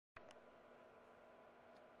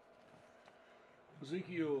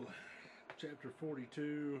Ezekiel chapter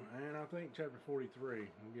 42 and I think chapter 43.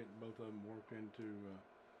 I'm getting both of them worked into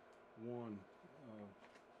one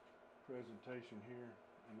presentation here,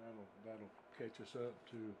 and that'll catch us up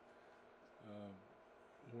to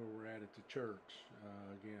where we're at the church.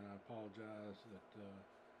 Again, I apologize that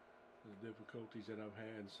the difficulties that I've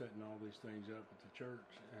had setting all these things up at the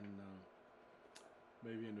church, and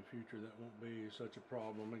maybe in the future that won't be such a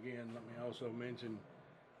problem. Again, let me also mention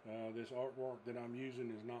this artwork that I'm using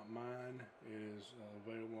is not mine. It is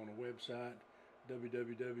available on a website,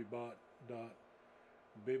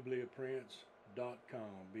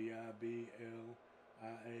 www.bibliaprints.com,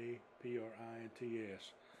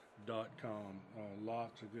 BIBLIAPRINTS.com.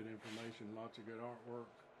 Lots of good information, lots of good artwork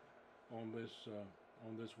on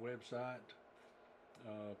this website.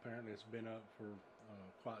 Apparently it's been up for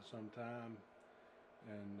quite some time,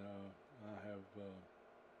 and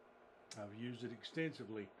I've used it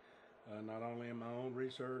extensively, not only in my own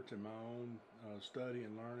research and my own study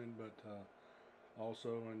and learning, but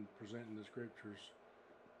also in presenting the scriptures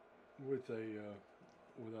with an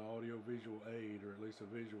audio visual aid, or at least a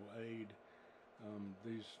visual aid.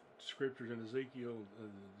 These scriptures in Ezekiel, the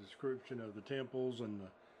description of the temples and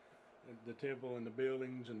the temple and the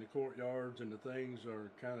buildings and the courtyards and the things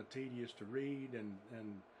are kind of tedious to read, and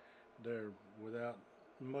they're without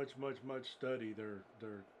much study.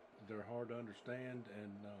 They're hard to understand,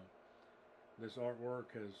 and this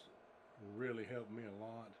artwork has really helped me a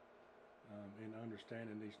lot in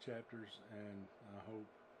understanding these chapters, and I hope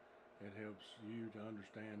it helps you to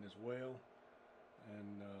understand as well.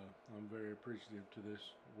 And I'm very appreciative to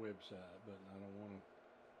this website, but I don't want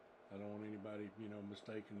anybody,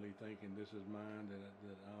 mistakenly thinking this is mine,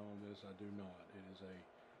 that I own this. I do not.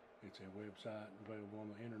 It's a website available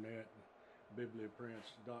on the internet,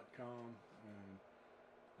 bibliaprints.com, and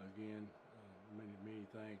again, many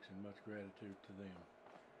thanks and much gratitude to them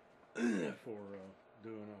for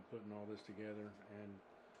putting all this together and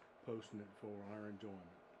posting it for our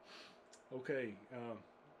enjoyment. Okay,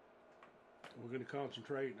 we're going to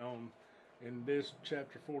concentrate on, in this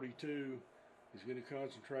chapter 42, is going to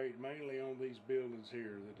concentrate mainly on these buildings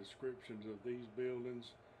here, the descriptions of these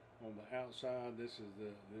buildings on the outside. This is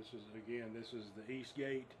the east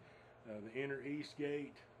gate. The inner east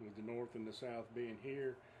gate, with the north and the south being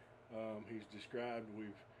here. He's described,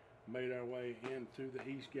 we've made our way in through the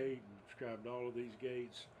east gate, described all of these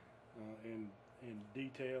gates in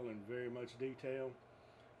detail, in very much detail.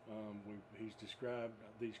 He's described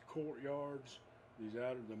these courtyards,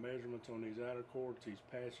 the measurements on these outer courts, these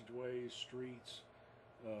passageways, streets,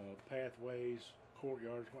 pathways,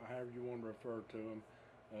 courtyards, however you want to refer to them.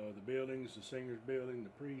 The buildings, the singer's building, the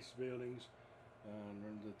priest's buildings.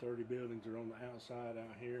 The 30 buildings are on the outside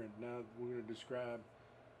out here, and now we're going to describe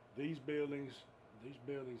these buildings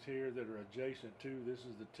here that are adjacent to. This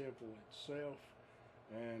is the temple itself,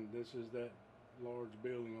 and this is that large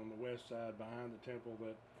building on the west side behind the temple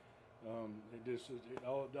that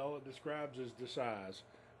all it describes is the size.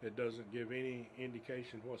 It doesn't give any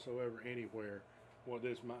indication whatsoever anywhere what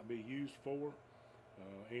this might be used for.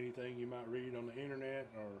 Anything you might read on the internet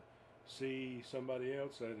or see somebody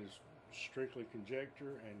else, that is strictly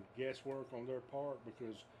conjecture and guesswork on their part,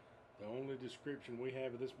 because the only description we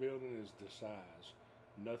have of this building is the size.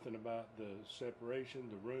 Nothing about the separation,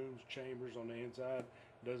 the rooms, chambers on the inside.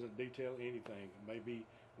 Doesn't detail anything. It may be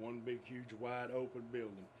one big, huge, wide open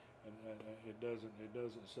building, and it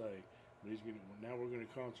doesn't say. But now we're going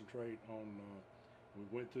to concentrate on. We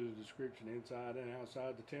went through the description inside and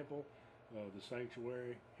outside the temple, the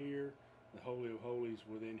sanctuary here, the Holy of Holies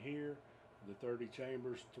within here, the 30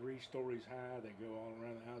 chambers, 3 stories high, that go all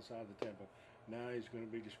around the outside of the temple. Now he's going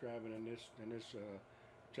to be describing in this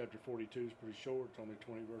chapter 42 is pretty short. It's only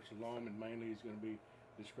 20 verses long, and mainly he's going to be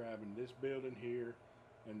describing this building here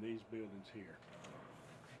and these buildings here.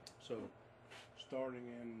 So, starting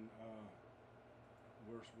in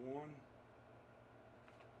verse 1.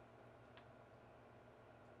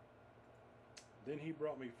 Then he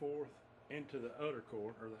brought me forth into the outer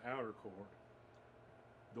court, or the outer court,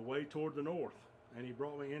 the way toward the north, and he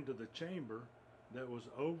brought me into the chamber that was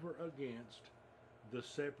over against the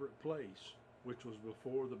separate place, which was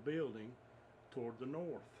before the building toward the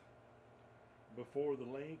north. Before the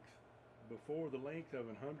length of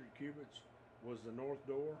 100 cubits was the north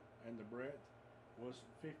door, and the breadth was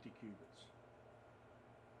 50 cubits.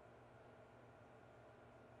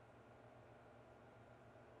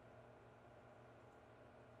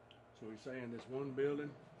 So he's saying this one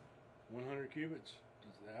building, 100 cubits.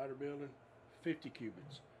 This is the outer building, 50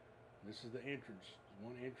 cubits. This is the entrance. There's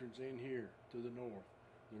one entrance in here to the north.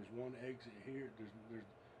 There's one exit here.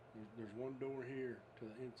 There's one door here to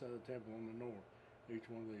the inside of the temple on the north. Each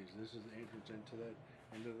one of these. This is the entrance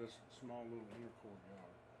into this small little inner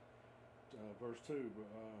courtyard. Verse 2.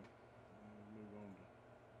 Move on to.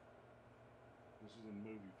 This is in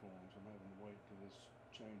movie form, so I'm having to wait till this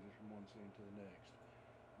changes from one scene to the next.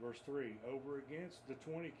 Verse 3, over against the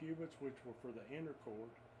 20 cubits which were for the inner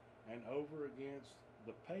court, and over against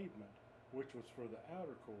the pavement which was for the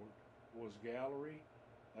outer court, was gallery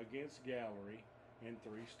against gallery in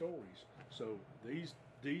 3 stories. So these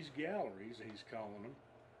galleries, he's calling them,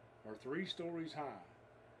 are 3 stories high.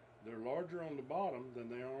 They're larger on the bottom than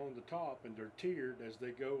they are on the top, and they're tiered as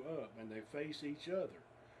they go up, and they face each other.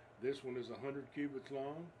 This one is 100 cubits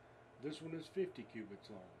long. This one is 50 cubits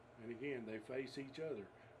long. And again, they face each other.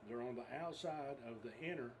 They're on the outside of the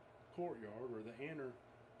inner courtyard, or the inner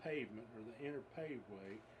pavement, or the inner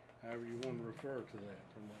paveway, however you want to refer to that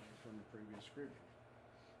from the previous scripture.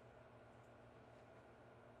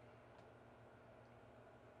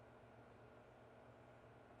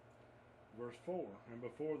 Verse 4, and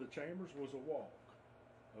before the chambers was a walk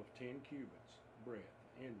of 10 cubits breadth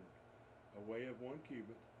inward, a way of 1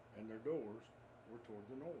 cubit, and their doors were toward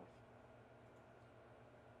the north.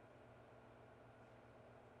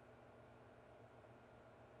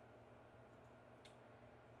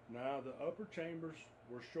 Now the upper chambers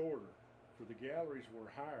were shorter, for the galleries were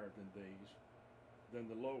higher than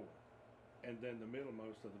the lower, and than the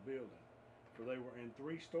middlemost of the building. For they were in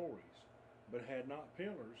 3 stories, but had not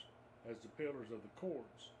pillars as the pillars of the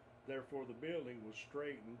courts. Therefore the building was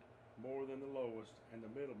straightened more than the lowest and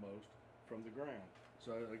the middlemost from the ground.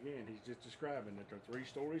 So again, he's just describing that they're 3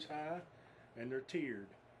 stories high, and they're tiered,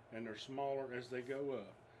 and they're smaller as they go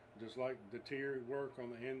up. Just like the tier work on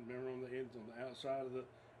the end, remember on the ends on the outside of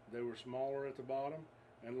they were smaller at the bottom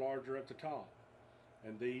and larger at the top.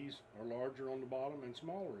 And these are larger on the bottom and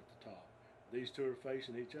smaller at the top. These 2 are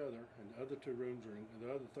facing each other, and the other 2 rooms the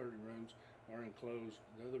other 30 rooms are enclosed.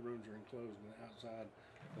 The other rooms are enclosed on the outside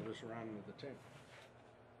of the surrounding of the temple.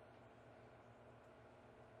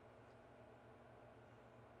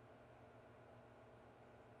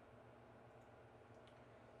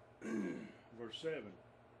 Verse 7,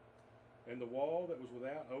 and the wall that was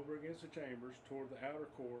without over against the chambers toward the outer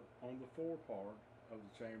court on the forepart of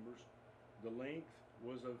the chambers, the length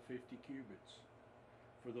was of 50 cubits.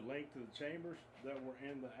 For the length of the chambers that were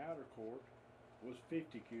in the outer court was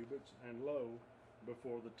 50 cubits, and lo,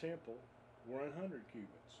 before the temple were 100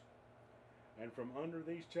 cubits. And from under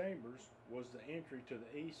these chambers was the entry to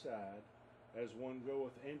the east side, as one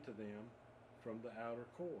goeth into them from the outer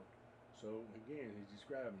court. So again, he's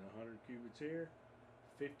describing 100 cubits here,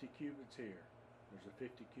 50 cubits here. There's a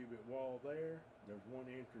 50 cubit wall there. There's one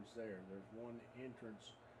entrance there. There's one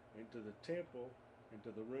entrance into the temple,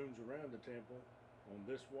 into the rooms around the temple, on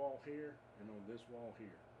this wall here and on this wall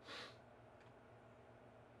here.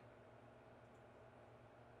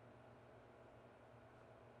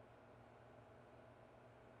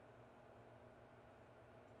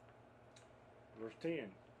 Verse 10,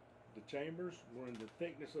 the chambers were in the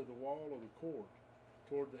thickness of the wall of the court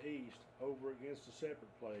toward the east, over against a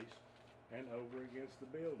separate place, and over against the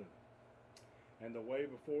building. And the way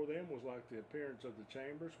before them was like the appearance of the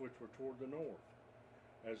chambers which were toward the north,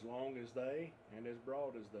 as long as they, and as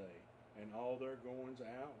broad as they. And all their goings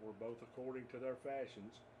out were both according to their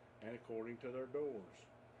fashions, and according to their doors.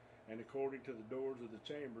 And according to the doors of the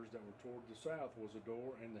chambers that were toward the south was a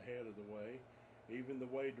door in the head of the way, even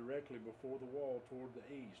the way directly before the wall toward the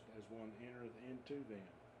east, as one entereth into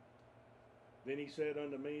them. Then he said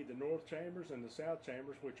unto me, the north chambers and the south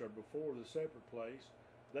chambers, which are before the separate place,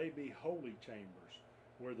 they be holy chambers,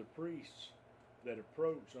 where the priests that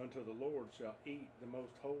approach unto the Lord shall eat the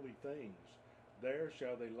most holy things. There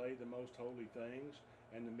shall they lay the most holy things,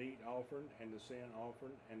 and the meat offering, and the sin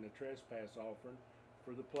offering, and the trespass offering,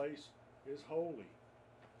 for the place is holy.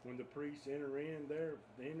 When the priests enter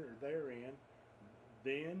therein,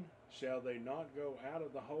 then shall they not go out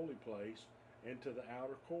of the holy place into the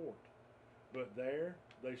outer court. But there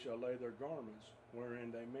they shall lay their garments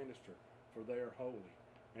wherein they minister, for they are holy,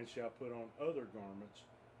 and shall put on other garments,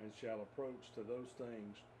 and shall approach to those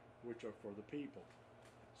things which are for the people.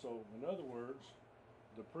 So, in other words,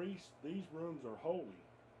 the priests, these rooms are holy.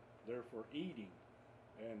 They're for eating,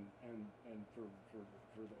 and for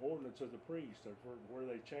the ordinance of the priests, or for where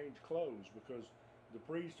they change clothes, because the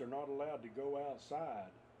priests are not allowed to go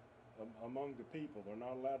outside among the people. They're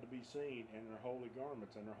not allowed to be seen in their holy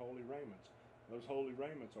garments and their holy raiments. Those holy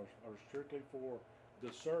raiments are strictly for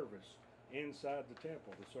the service inside the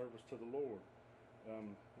temple, the service to the Lord. Let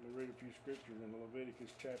me read a few scriptures in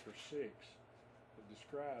Leviticus chapter 6 that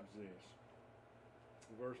describes this.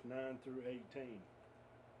 Verse 9 through 18.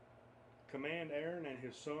 Command Aaron and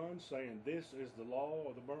his sons, saying, This is the law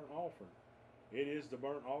of the burnt offering. It is the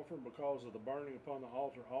burnt offering because of the burning upon the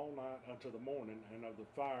altar all night until the morning, and of the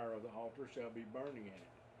fire of the altar shall be burning in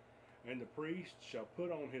it. And the priest shall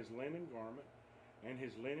put on his linen garment, and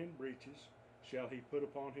his linen breeches shall he put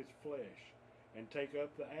upon his flesh, and take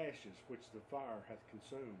up the ashes which the fire hath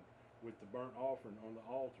consumed with the burnt offering on the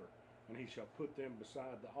altar, and he shall put them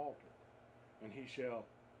beside the altar. And he shall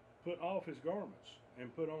put off his garments,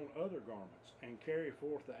 and put on other garments, and carry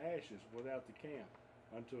forth the ashes without the camp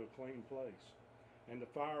unto a clean place. And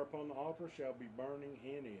the fire upon the altar shall be burning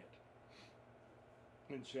in it,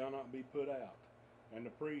 and shall not be put out. And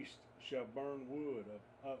the priest shall burn wood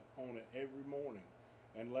up on it every morning,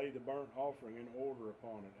 and lay the burnt offering in order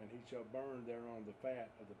upon it, and he shall burn thereon the fat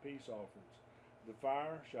of the peace offerings. The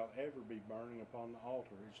fire shall ever be burning upon the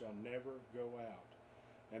altar, it shall never go out.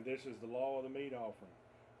 And this is the law of the meat offering.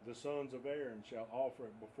 The sons of Aaron shall offer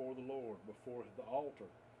it before the Lord, before the altar,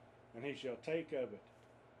 and he shall take of it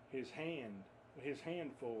his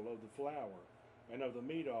handful of the flour, and of the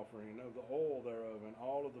meat offering, and of the oil thereof, and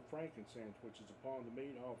all of the frankincense which is upon the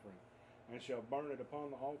meat offering, and shall burn it upon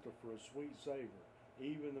the altar for a sweet savor,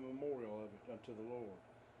 even the memorial of it unto the Lord.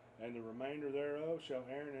 And the remainder thereof shall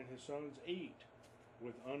Aaron and his sons eat.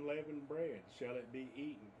 With unleavened bread shall it be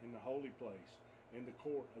eaten in the holy place. In the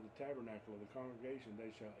court of the tabernacle of the congregation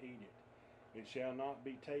they shall eat it. It shall not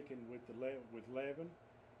be taken with leaven.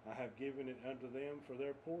 I have given it unto them for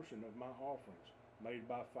their portion of my offerings, made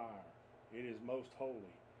by fire. It is most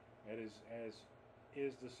holy, as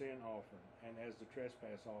is the sin offering, and as the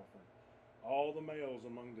trespass offering. All the males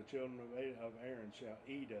among the children of Aaron shall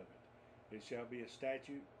eat of it. It shall be a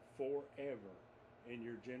statute forever in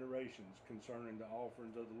your generations concerning the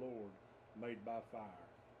offerings of the Lord made by fire.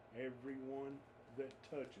 Every one that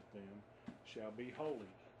toucheth them shall be holy.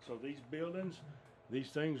 So these buildings, these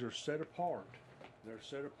things are set apart. They're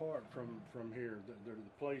set apart from here. They're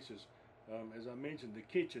the places. As I mentioned, the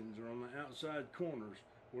kitchens are on the outside corners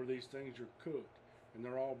where these things are cooked, and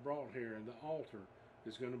they're all brought here. And the altar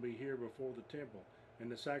is going to be here before the temple,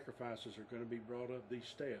 and the sacrifices are going to be brought up these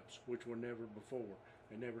steps, which were never before.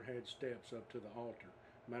 They never had steps up to the altar.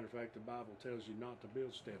 Matter of fact, the Bible tells you not to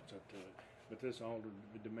build steps up to it, but this altar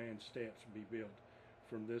demands steps be built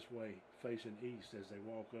from this way, facing east as they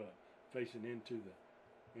walk up, facing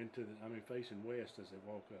facing west as they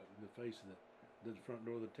walk up. The face of the front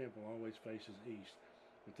door of the temple always faces east.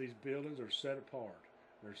 But these buildings are set apart.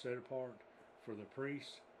 They're set apart for the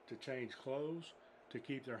priests to change clothes, to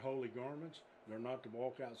keep their holy garments. They're not to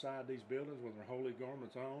walk outside these buildings with their holy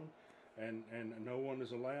garments on, and no one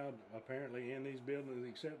is allowed apparently in these buildings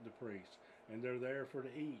except the priests. And they're there for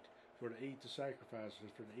to eat the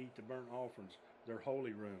sacrifices, for to eat the burnt offerings. They're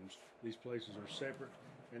holy rooms. These places are separate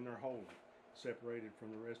and they're holy, separated from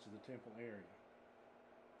the rest of the temple area.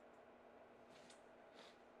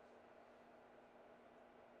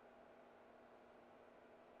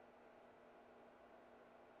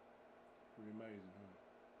 Pretty amazing, huh?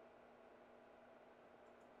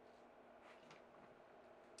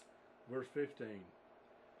 Verse 15.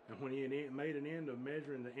 And when he had made an end of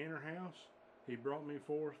measuring the inner house, he brought me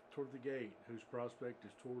forth toward the gate, whose prospect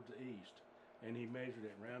is toward the east, and he measured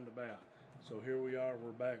it round about. So here we are.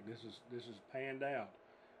 We're back. This is panned out.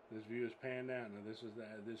 This view is panned out. Now this is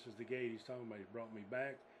the gate he's talking about. He brought me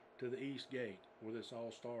back to the east gate where this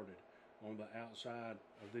all started, on the outside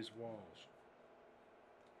of these walls.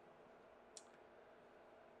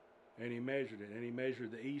 And he measured it. And he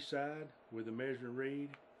measured the east side with a measuring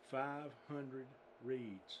reed, 500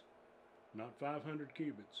 reeds. Not 500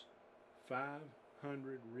 cubits,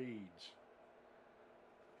 500 reeds.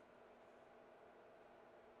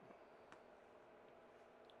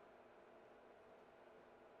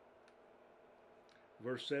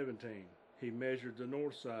 Verse 17, he measured the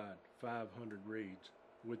north side, 500 reeds,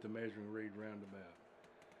 with the measuring reed round about.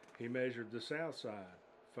 He measured the south side,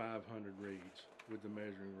 500 reeds, with the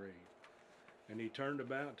measuring reed. And he turned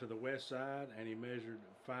about to the west side, and he measured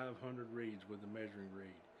 500 reeds with the measuring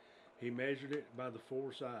reed. He measured it by the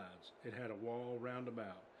four sides. It had a wall round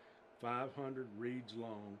about, 500 reeds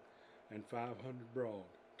long and 500 broad,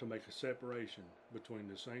 to make a separation between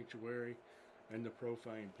the sanctuary and the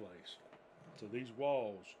profane place. So these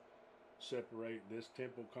walls separate this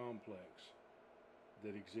temple complex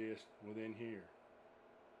that exists within here.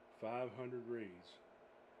 500 reeds.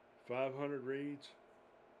 500 reeds,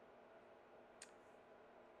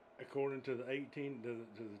 according to the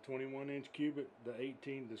 21-inch cubit, the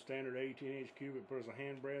standard 18-inch cubit per a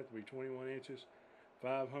handbreadth would be 21 inches.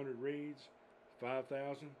 500 reeds,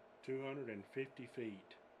 5,250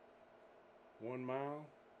 feet. 1 mile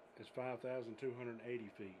is 5,280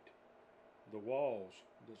 feet. the walls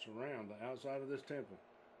that surround the outside of this temple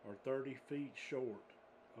are 30 feet short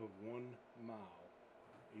of 1 mile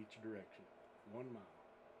each direction. 1 mile.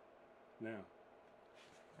 Now,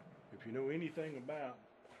 if you know anything about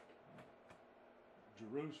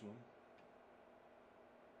Jerusalem,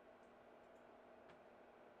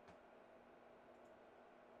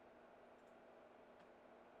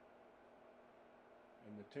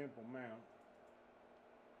 and the Temple Mount,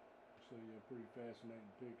 I'll show you a pretty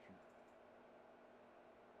fascinating picture.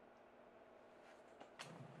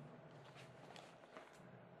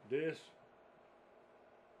 This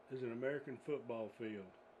is an American football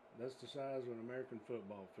field. That's the size of an American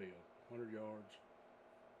football field, 100 yards,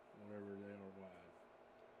 whatever they are wide.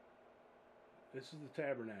 This is the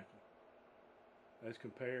tabernacle as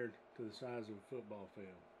compared to the size of a football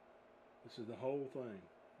field. This is the whole thing,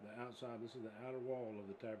 the outside. This is the outer wall of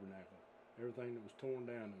the tabernacle. Everything that was torn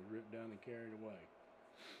down, that was ripped down and carried away.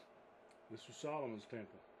 This was Solomon's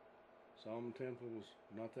temple. Solomon's temple was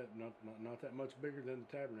not that much bigger than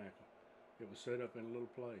the tabernacle. It was set up in a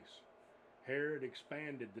little place. Herod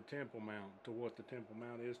expanded the Temple Mount to what the Temple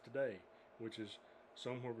Mount is today, which is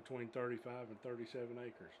somewhere between 35 and 37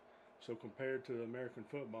 acres. So compared to the American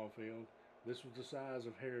football field, this was the size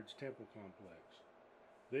of Herod's temple complex.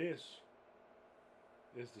 This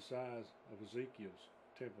is the size of Ezekiel's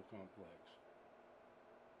temple complex.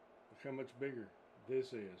 Look how much bigger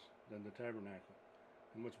this is than the tabernacle.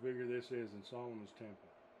 How much bigger this is than Solomon's temple.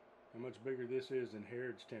 How much bigger this is than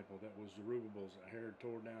Herod's temple that was Zerubbabel's that Herod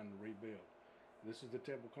tore down and rebuilt. This is the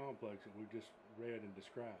temple complex that we just read and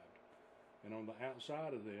described. And on the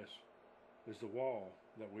outside of this is the wall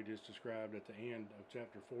that we just described at the end of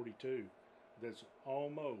chapter 42. That's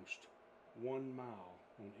almost 1 mile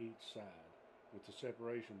on each side, with the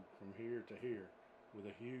separation from here to here, with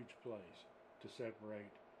a huge place to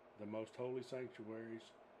separate the most holy sanctuaries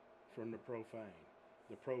from the profane.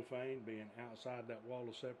 The profane being outside that wall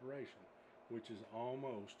of separation, which is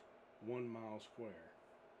almost 1 mile square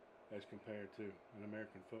as compared to an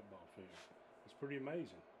American football field. It's pretty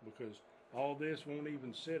amazing, because all this won't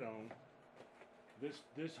even sit on,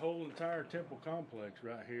 this whole entire temple complex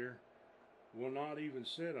right here will not even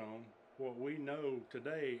sit on what we know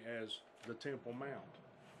today as the Temple Mount.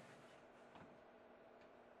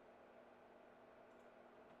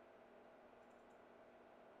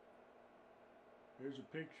 Here's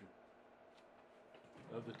a picture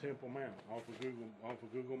of the Temple Mount off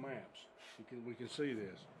of Google Maps. We can see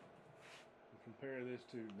this. Compare this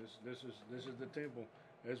to this is the temple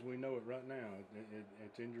as we know it right now.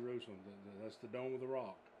 It's in Jerusalem. That's the Dome of the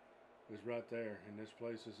Rock. It's right there, and this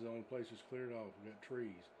place is the only place that's cleared off. We've got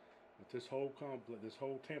trees. But this whole complex, this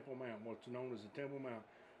whole Temple Mount, what's known as the Temple Mount,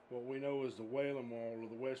 what we know is the Wailing Wall or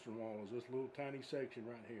the Western Wall is this little tiny section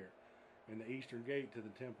right here. And the eastern gate to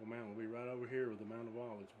the Temple Mount will be right over here with the Mount of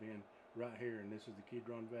Olives being right here, and this is the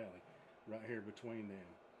Kidron Valley, right here between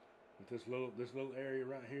them. But this little area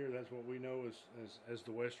right here, that's what we know as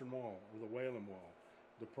the Western Wall or the Wailing Wall,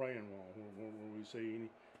 the Praying Wall, where we see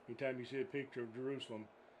anytime you see a picture of Jerusalem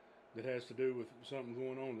that has to do with something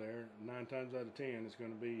going on there, 9 times out of 10 it's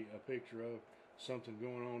going to be a picture of something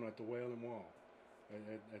going on at the Wailing Wall,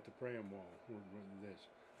 at the Praying Wall. This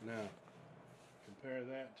now compare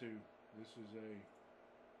that to this is a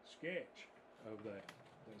sketch of that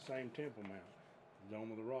same Temple Mount, the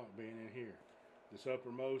Dome of the Rock being in here. This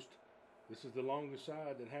uppermost. This is the longest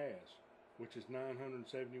side that has, which is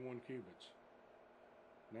 971 cubits.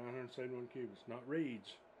 971 cubits, not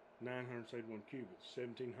reeds. 971 cubits,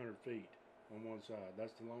 1,700 feet on one side.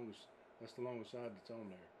 That's the longest. That's the longest side that's on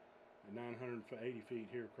there. And 980 feet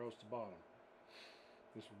here across the bottom.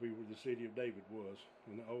 This would be where the city of David was.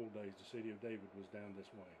 In the old days, the city of David was down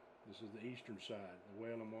this way. This is the eastern side. The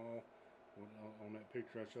Wailing Wall, on that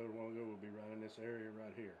picture I showed a while ago, would be right in this area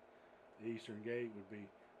right here. The eastern gate would be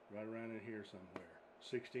right around in here somewhere.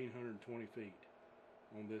 1,620 feet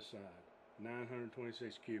on this side.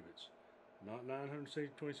 926 cubits. Not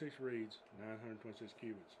 926 reeds, 926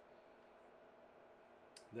 cubits.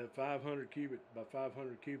 That 500 cubit by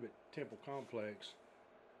 500 cubit temple complex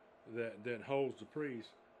that holds the priest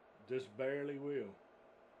just barely will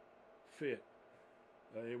fit.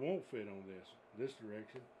 It won't fit on this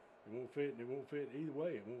direction. It won't fit, and it won't fit either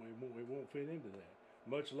way. It won't fit into that.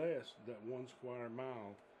 Much less that 1 square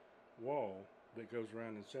mile wall that goes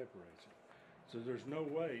around and separates it. So there's no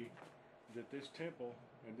way that this temple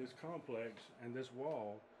and this complex and this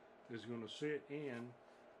wall is going to sit in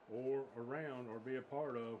or around or be a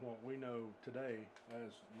part of what we know today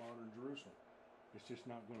as modern Jerusalem. It's just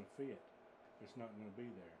not going to fit. It's not going to be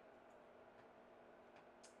there.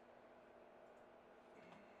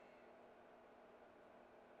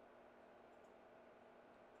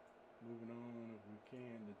 moving on, if we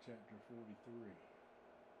can, to chapter 43.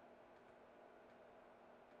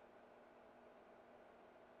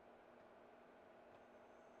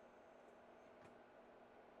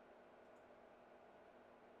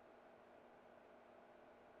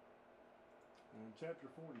 In chapter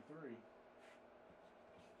 43,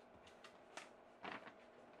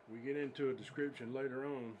 we get into a description later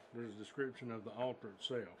on. There's a description of the altar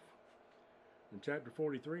itself. And chapter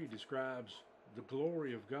 43 describes the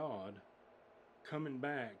glory of God coming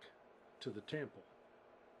back to the temple,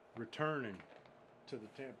 returning to the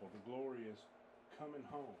temple. The glory is coming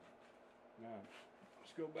home. Now,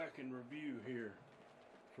 let's go back and review here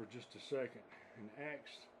for just a second. In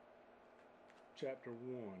Acts chapter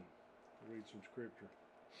 1, I'll read some scripture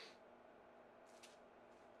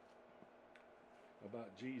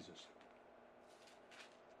about Jesus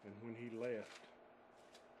and when he left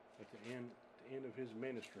at the end of his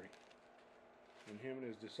ministry, and him and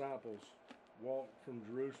his disciples walked from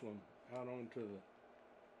Jerusalem out onto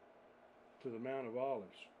the Mount of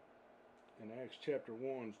Olives. In Acts chapter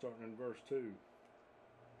 1, starting in verse 2,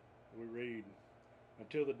 we read,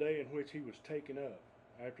 until the day in which he was taken up.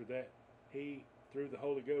 After that, he, through the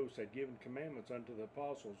Holy Ghost, had given commandments unto the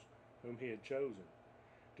apostles whom he had chosen,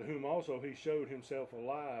 to whom also he showed himself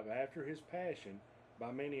alive after his passion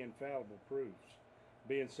by many infallible proofs,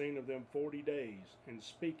 being seen of them 40 days, and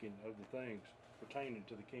speaking of the things pertaining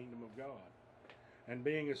to the kingdom of God. And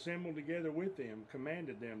being assembled together with them,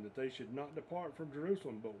 commanded them that they should not depart from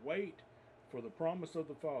Jerusalem, but wait for the promise of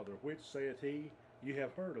the Father, which saith he, ye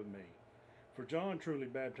have heard of me. For John truly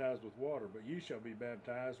baptized with water, but ye shall be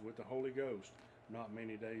baptized with the Holy Ghost not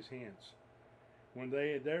many days hence. When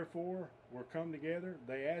they therefore were come together,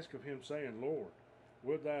 they asked of him, saying, Lord,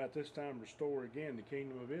 wilt thou at this time restore again the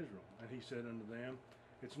kingdom of Israel? And he said unto them,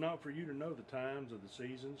 it's not for you to know the times of the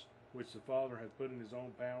seasons which the Father hath put in his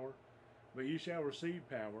own power, but ye shall receive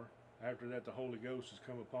power after that the Holy Ghost is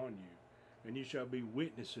come upon you, and ye shall be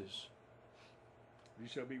witnesses. You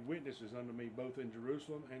shall be witnesses unto me both in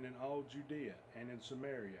Jerusalem and in all Judea and in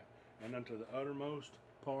Samaria and unto the uttermost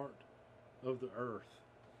part of the earth.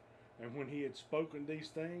 And when he had spoken these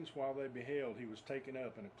things, while they beheld, he was taken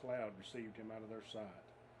up, and a cloud received him out of their sight.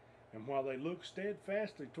 And while they looked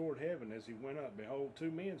steadfastly toward heaven as he went up, behold, 2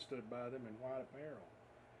 men stood by them in white apparel,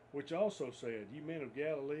 which also said, Ye men of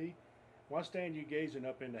Galilee, why stand ye gazing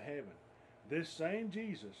up into heaven? This same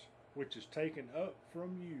Jesus, which is taken up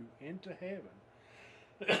from you into heaven,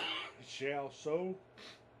 shall so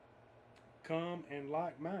come in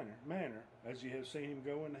like manner as ye have seen him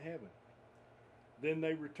go into heaven. Then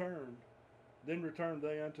returned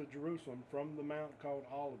they unto Jerusalem from the mount called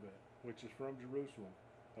Olivet, which is from Jerusalem,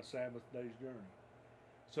 a Sabbath day's journey.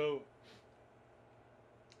 So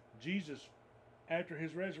Jesus, after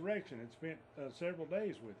his resurrection, had spent several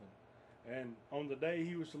days with them. And on the day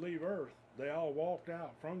he was to leave earth, they all walked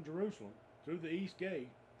out from Jerusalem through the east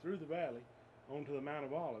gate, through the valley, onto the Mount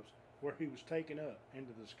of Olives, where he was taken up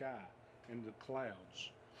into the sky, into the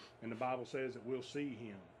clouds. And the Bible says that we'll see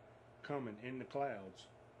him coming in the clouds,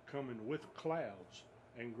 coming with clouds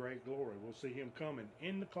and great glory. We'll see him coming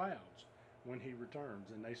in the clouds when he returns.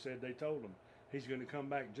 And they told him he's going to come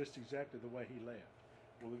back just exactly the way he left.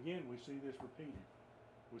 Well, again, we see this repeated.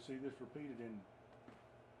 We see this repeated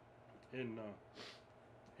in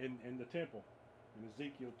the temple in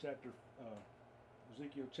Ezekiel chapter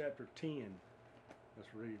 10.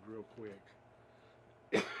 Let's read real quick.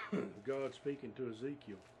 God speaking to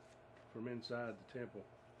Ezekiel from inside the temple,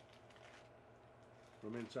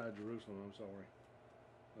 from inside Jerusalem,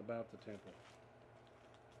 about the temple.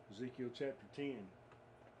 Ezekiel chapter 10,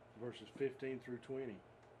 verses 15 through 20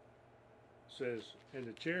 says, and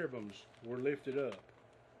the cherubims were lifted up.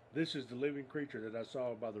 This is the living creature that I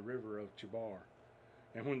saw by the river of Chebar.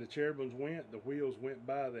 And when the cherubims went, the wheels went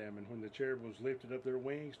by them. And when the cherubims lifted up their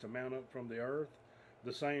wings to mount up from the earth,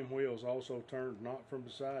 the same wheels also turned not from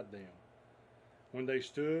beside them. When they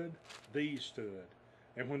stood, these stood.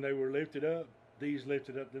 And when they were lifted up, these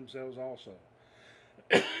lifted up themselves also.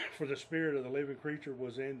 For the spirit of the living creature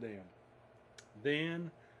was in them.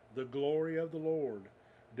 Then the glory of the Lord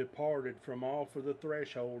departed from off of the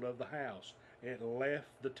threshold of the house. It left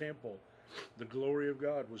the temple. The glory of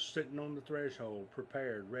God was sitting on the threshold,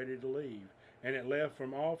 prepared, ready to leave. And it left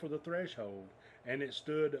from off of the threshold, and it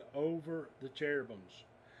stood over the cherubims.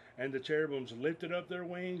 And the cherubims lifted up their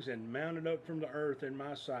wings and mounted up from the earth in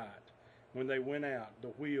my sight. When they went out, the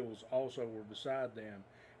wheels also were beside them.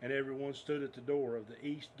 And everyone stood at the door of the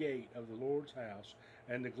east gate of the Lord's house,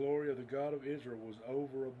 and the glory of the God of Israel was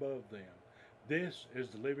over above them. This is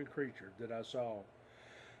the living creature that I saw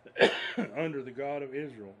under the God of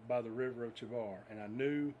Israel by the river of Chebar. And I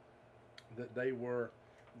knew that they were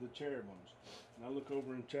the cherubims. Now look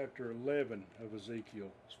over in chapter 11 of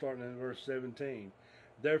Ezekiel, starting in verse 17.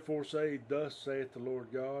 Therefore say, thus saith the Lord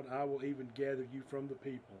God, I will even gather you from the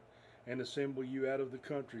people, and assemble you out of the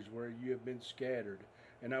countries where you have been scattered,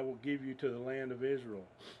 and I will give you to the land of Israel,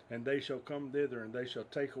 and they shall come thither, and they shall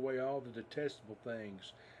take away all the detestable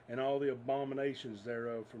things, and all the abominations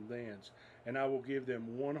thereof from thence, and I will give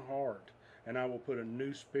them one heart, and I will put a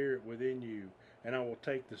new spirit within you, and I will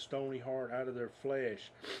take the stony heart out of their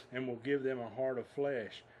flesh, and will give them a heart of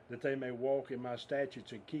flesh, that they may walk in my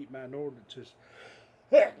statutes and keep mine ordinances,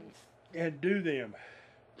 and do them.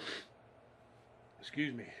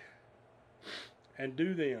 Excuse me. And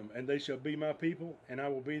do them, and they shall be my people, and I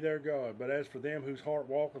will be their God. But as for them whose heart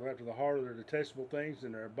walketh after the heart of their detestable things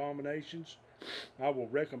and their abominations, I will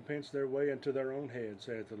recompense their way unto their own head,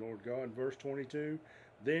 saith the Lord God. In verse 22,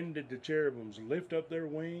 then did the cherubims lift up their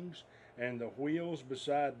wings, and the wheels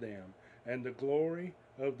beside them, and the glory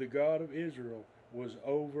of the God of Israel was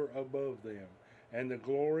over above them. And the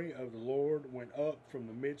glory of the Lord went up from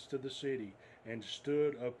the midst of the city, and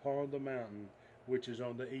stood upon the mountain which is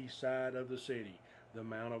on the east side of the city, the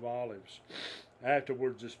Mount of Olives.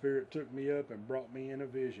 Afterwards the Spirit took me up and brought me in a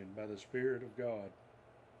vision by the Spirit of God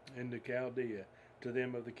into Chaldea to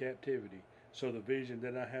them of the captivity. So the vision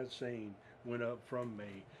that I had seen went up from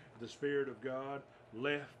me. The Spirit of God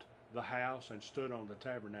left the house and stood on the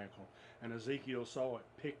tabernacle, and Ezekiel saw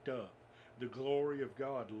it picked up. The glory of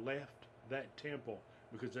God left that temple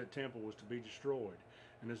because that temple was to be destroyed.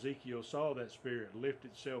 And Ezekiel saw that Spirit lift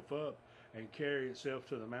itself up and carry itself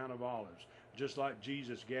to the Mount of Olives, just like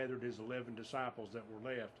Jesus gathered his 11 disciples that were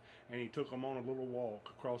left, and he took them on a little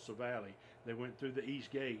walk across the valley. They went through the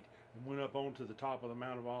east gate and went up onto the top of the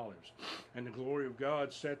Mount of Olives. And the glory of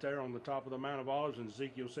God sat there on the top of the Mount of Olives, and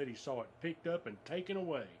Ezekiel said he saw it picked up and taken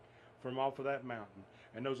away from off of that mountain.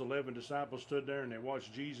 And those 11 disciples stood there and they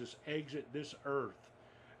watched Jesus exit this earth.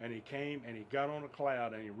 And he came and he got on a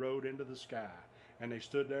cloud and he rode into the sky. And they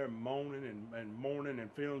stood there moaning and mourning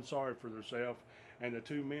and feeling sorry for themselves. And the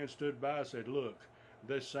two men stood by and said, look,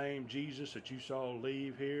 this same Jesus that you saw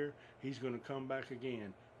leave here, he's going to come back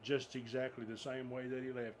again, just exactly the same way that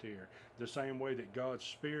he left here. The same way that God's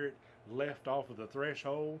Spirit left off of the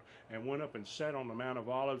threshold and went up and sat on the Mount of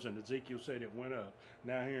Olives, and Ezekiel said it went up.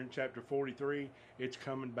 Now here in chapter 43, it's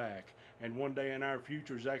coming back. And one day in our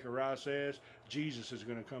future, Zechariah says, Jesus is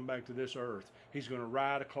going to come back to this earth. He's going to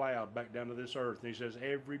ride a cloud back down to this earth. And he says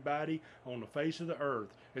everybody on the face of the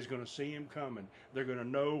earth is going to see him coming. They're going to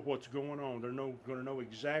know what's going on. They're going to know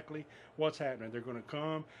exactly what's happening. They're going to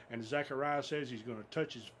come, and Zechariah says he's going to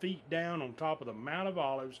touch his feet down on top of the Mount of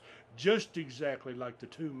Olives, just exactly like the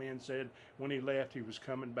two men said when he left he was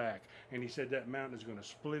coming back. And he said that mountain is going to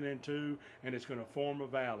split in two, and it's going to form a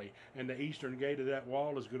valley. And the eastern gate of that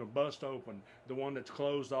wall is going to bust open, the one that's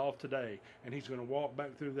closed off today. And he's going to walk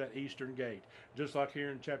back through that eastern gate. Just like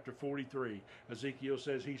here in chapter 43, Ezekiel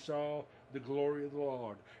says he saw the glory of the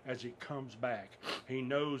Lord as it comes back. He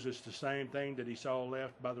knows it's the same thing that he saw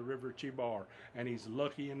left by the river Chebar. And he's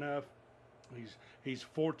lucky enough, he's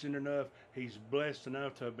fortunate enough, he's blessed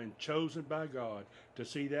enough to have been chosen by God to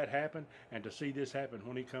see that happen and to see this happen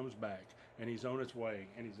when he comes back. And he's on his way,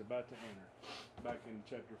 and he's about to enter. Back in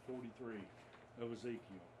chapter 43 of Ezekiel.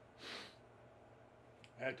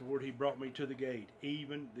 Afterward he brought me to the gate,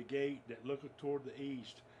 even the gate that looketh toward the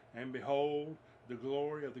east. And behold, the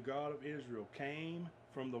glory of the God of Israel came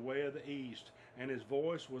from the way of the east, and his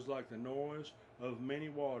voice was like the noise of many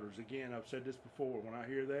waters. Again, I've said this before. When I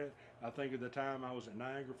hear that, I think of the time I was at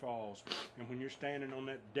Niagara Falls. And when you're standing on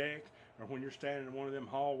that deck, or when you're standing in one of them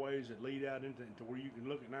hallways that lead out into where you can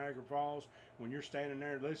look at Niagara Falls, when you're standing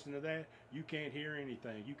there listening to that, you can't hear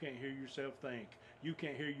anything. You can't hear yourself think. You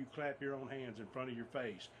can't hear you clap your own hands in front of your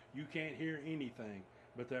face. You can't hear anything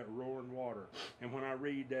but that roaring water. And when I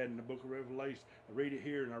read that in the book of Revelation, I read it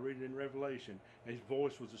here and I read it in Revelation, his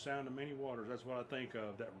voice was the sound of many waters. That's what I think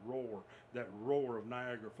of, that roar of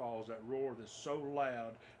Niagara Falls, that roar that's so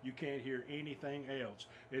loud you can't hear anything else.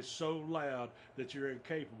 It's so loud that you're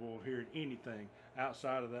incapable of hearing anything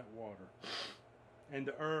outside of that water. And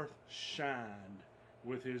the earth shined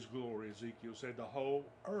with his glory. Ezekiel said the whole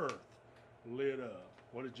earth lit up.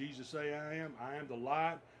 What did Jesus say I am? I am the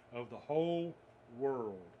light of the whole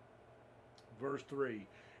world. Verse 3,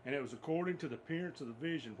 and it was according to the appearance of the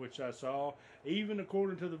vision which I saw, even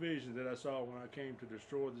according to the vision that I saw when I came to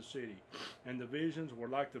destroy the city. And the visions were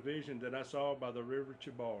like the vision that I saw by the river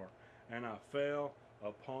Chebar, and I fell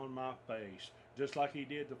upon my face. just like he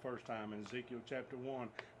did the first time in Ezekiel chapter 1.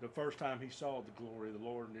 The first time he saw the glory of the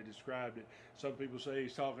Lord and he described it. Some people say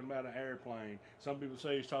he's talking about an airplane. Some people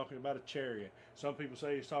say he's talking about a chariot. Some people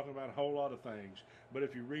say he's talking about a whole lot of things. But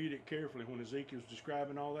if you read it carefully, when Ezekiel's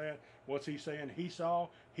describing all that, what's he saying? He saw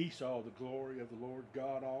the glory of the Lord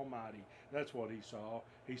God Almighty. That's what he saw.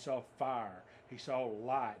 He saw fire. He saw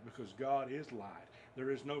light, because God is light. There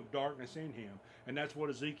is no darkness in him. And that's what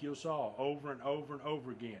Ezekiel saw over and over and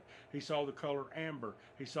over again. He saw the color amber.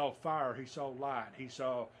 He saw fire. He saw light. He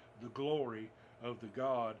saw the glory of the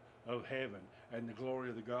God of heaven and the glory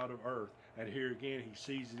of the God of earth. And here again, he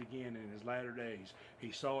sees it again in his latter days.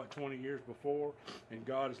 He saw it 20 years before, and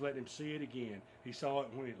God has let him see it again. He saw it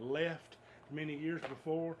when it left many years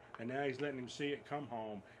before, and now he's letting him see it come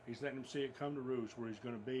home. He's letting him see it come to roost, where he's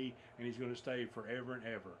going to be, and he's going to stay forever and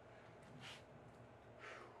ever.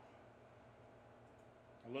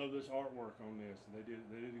 I love this artwork on this. They did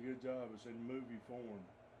a good job. It's in movie form,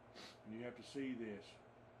 and you have to see this.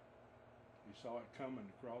 You saw it coming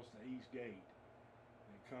across the east gate,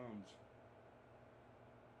 and it comes,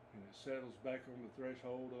 and it settles back on the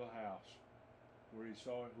threshold of the house where he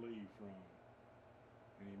saw it leave from,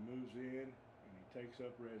 and he moves in, and he takes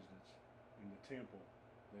up residence in the temple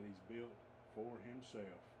that he's built for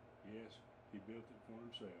himself. Yes, he built it for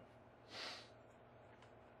himself.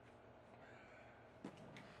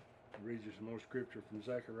 I'll read you some more scripture from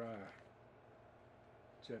Zechariah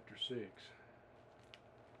chapter 6.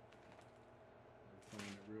 I'll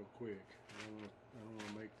find it real quick. I don't want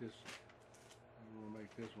to make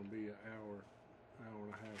this one be an hour and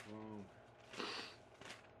a half long.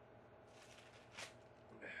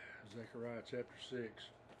 Zechariah chapter 6,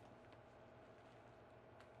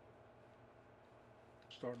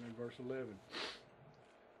 starting in verse 11.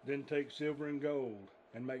 Then take silver and gold,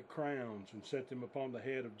 and make crowns, and set them upon the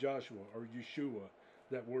head of Joshua, or Yeshua.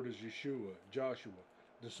 That word is Yeshua, Joshua,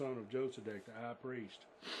 the son of Josedek, the high priest.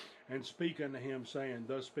 And speak unto him, saying,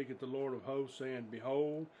 Thus speaketh the Lord of hosts, saying,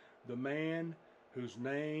 Behold, the man whose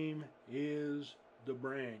name is the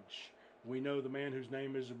branch. We know the man whose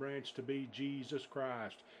name is the branch to be Jesus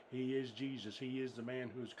Christ. He is Jesus. He is the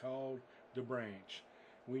man who is called the branch.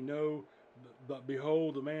 We know, but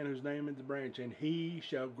behold, the man whose name is the branch, and he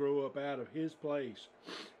shall grow up out of his place,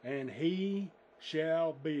 and he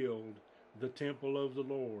shall build the temple of the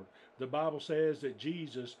Lord. The Bible says that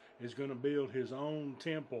Jesus is going to build his own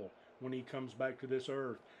temple when he comes back to this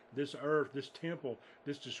earth. This earth, this temple,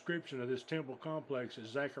 this description of this temple complex that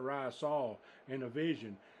Zechariah saw in a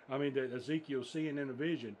vision. That Ezekiel seeing in a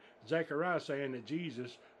vision. Zechariah saying that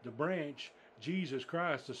Jesus, the branch, Jesus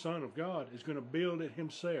Christ, the Son of God, is going to build it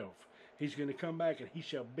himself. He's going to come back and he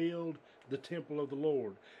shall build the temple of the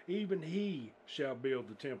Lord. Even he shall build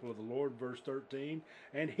the temple of the Lord, verse 13,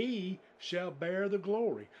 and he shall bear the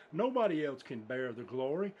glory. Nobody else can bear the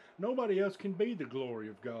glory. Nobody else can be the glory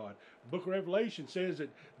of God. The book of Revelation says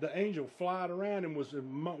that the angel flied around and was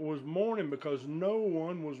mourning because no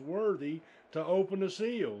one was worthy to open the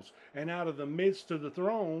seals. And out of the midst of the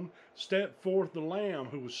throne stepped forth the Lamb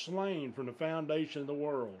who was slain from the foundation of the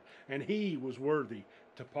world. And he was worthy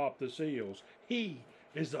to pop the seals. He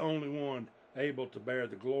is the only one able to bear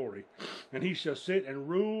the glory. And he shall sit and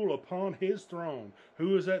rule upon his throne.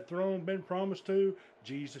 Who has that throne been promised to?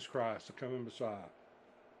 Jesus Christ, the coming Messiah.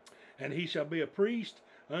 And he shall be a priest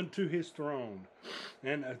unto his throne.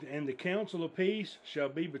 And the council of peace shall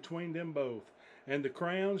be between them both. And the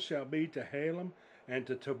crowns shall be to Halem, and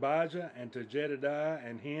to Tobijah, and to Jedediah,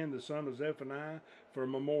 and Hen, the son of Zephaniah, for a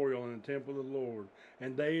memorial in the temple of the Lord.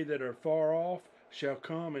 And they that are far off shall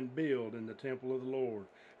come and build in the temple of the Lord.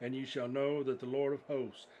 And you shall know that the Lord of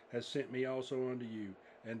hosts has sent me also unto you.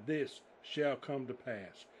 And this shall come to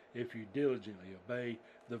pass, if you diligently obey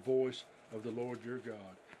the voice of the Lord your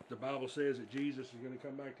God. The Bible says that Jesus is going to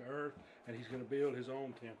come back to earth, and he's going to build his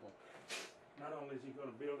own temple. Not only is he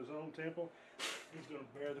going to build his own temple, he's going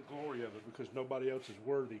to bear the glory of it, because nobody else is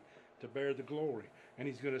worthy to bear the glory. And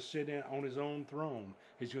he's going to sit on his own throne.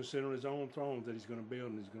 He's going to sit on his own throne that he's going to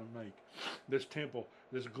build and he's going to make. This temple,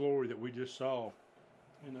 this glory that we just saw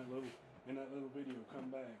in that little video come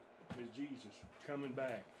back is Jesus coming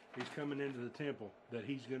back. He's coming into the temple that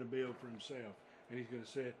he's going to build for himself. And he's going to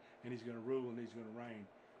sit and he's going to rule and he's going to reign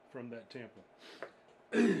from that temple.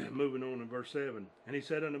 Moving on in verse 7. And he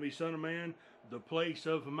said unto me, Son of man, the place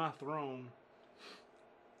of my throne.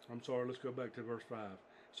 I'm sorry, let's go back to verse 5.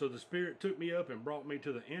 So the Spirit took me up and brought me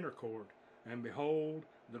to the inner court, and behold,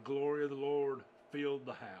 the glory of the Lord filled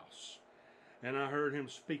the house. And I heard him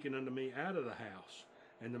speaking unto me out of the house.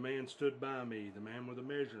 And the man stood by me, the man with the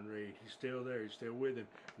measuring reed. He's still there, he's still with him.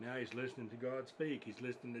 Now he's listening to God speak. He's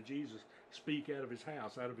listening to Jesus speak out of his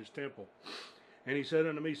house, out of his temple. And he said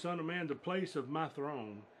unto me, Son of man, the place of my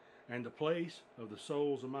throne, and the place of the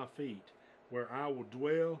soles of my feet, where I will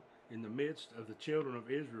dwell in the midst of the children of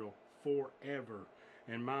Israel forever.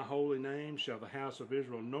 And my holy name shall the house of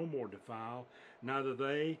Israel no more defile, neither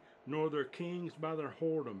they nor their kings by their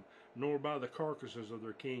whoredom, nor by the carcasses of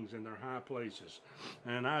their kings in their high places.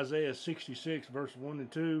 And in Isaiah 66, verse 1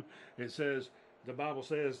 and 2, it says, the Bible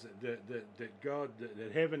says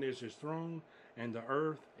that heaven is his throne, and the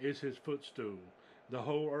earth is his footstool. The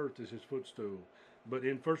whole earth is his footstool. But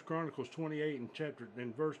in 1 Chronicles 28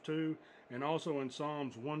 in verse 2, and also in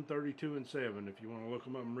Psalms 132 and 7, if you want to look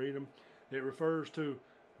them up and read them, it refers to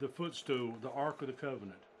the footstool, the Ark of the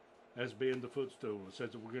Covenant, as being the footstool. It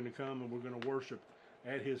says that we're going to come and we're going to worship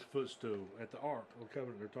at his footstool, at the Ark of the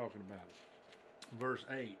Covenant they're talking about. Verse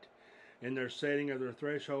 8, in their setting of their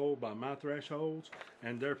threshold by my thresholds,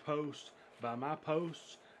 and their posts by my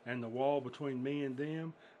posts, and the wall between me and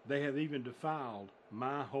them, they have even defiled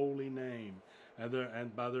my holy name,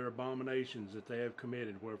 and by their abominations that they have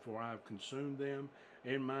committed, wherefore I have consumed them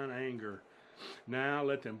in mine anger. Now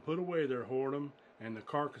let them put away their whoredom, and the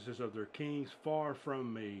carcasses of their kings far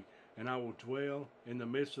from me, and I will dwell in the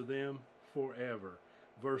midst of them forever.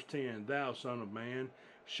 Verse 10, Thou, son of man,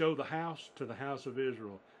 show the house to the house of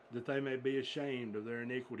Israel, that they may be ashamed of their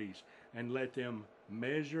iniquities, and let them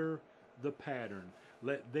measure the pattern.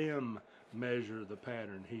 Let them measure the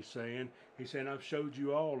pattern, he's saying. He's saying, I've showed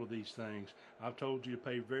you all of these things. I've told you to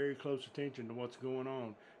pay very close attention to what's going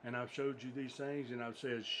on, and I've showed you these things, and I've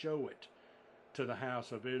said, show it to the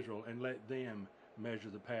house of Israel, and let them measure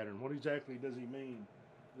the pattern. What exactly does he mean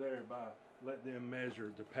there by let them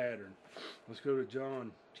measure the pattern? Let's go to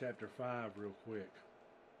John chapter 5 real quick.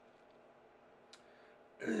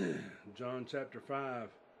 John chapter 5,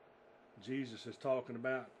 Jesus is talking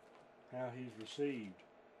about how he's received,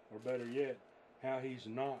 or better yet, how he's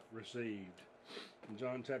not received. In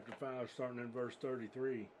John chapter 5, starting in verse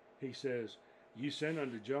 33, he says, You sent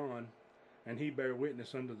unto John, and he bare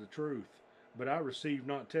witness unto the truth. But I received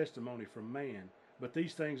not testimony from man, but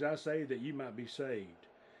these things I say that ye might be saved.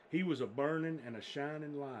 He was a burning and a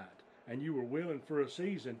shining light, and you were willing for a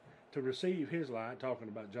season to receive his light, talking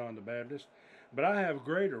about John the Baptist. But I have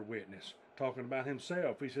greater witness, talking about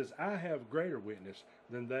himself. He says, I have greater witness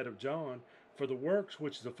than that of John, for the works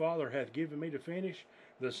which the Father hath given me to finish,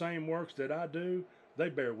 the same works that I do, they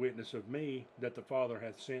bear witness of me, that the Father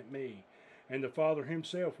hath sent me. And the Father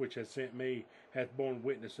himself which hath sent me hath borne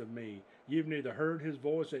witness of me. You've neither heard his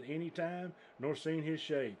voice at any time, nor seen his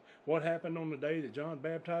shape. What happened on the day that John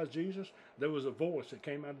baptized Jesus? There was a voice that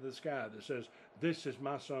came out of the sky that says, This is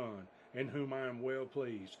my Son, in whom I am well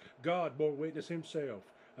pleased. God bore witness himself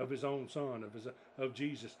of his own Son, of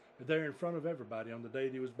Jesus, there in front of everybody on the day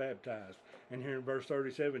that he was baptized. And here in verse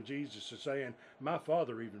 37, Jesus is saying, My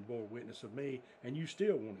Father even bore witness of me, and you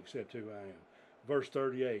still won't accept who I am. Verse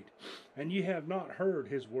 38, And ye have not heard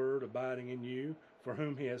his word abiding in you, for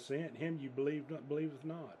whom he has sent, him you believeth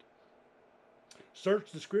not.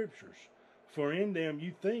 Search the Scriptures, for in them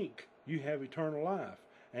you think you have eternal life,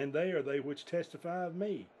 and they are they which testify of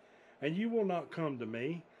me. And you will not come to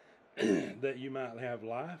me, that you might have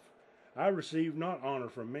life. I receive not honor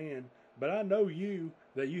from men, but I know you,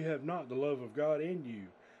 that you have not the love of God in you.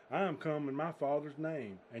 I am come in my Father's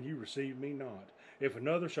name, and you receive me not. If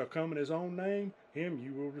another shall come in his own name, him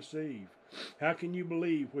you will receive. How can you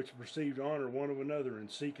believe which received honor one of another, and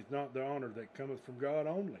seeketh not the honor that cometh from God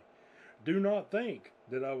only? Do not think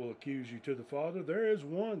that I will accuse you to the Father. There is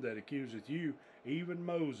one that accuseth you, even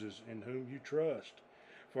Moses, in whom you trust.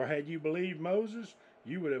 For had you believed Moses,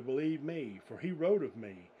 you would have believed me, for he wrote of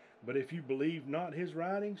me. But if you believe not his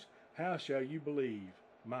writings, how shall you believe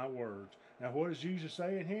my words? Now what is Jesus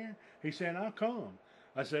saying here? He's saying, I'll come.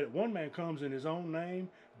 I said, one man comes in his own name.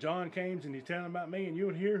 John came and he's telling about me, and you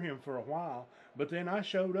would hear him for a while. But then I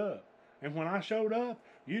showed up. And when I showed up,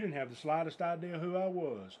 you didn't have the slightest idea who I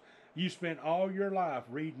was. You spent all your life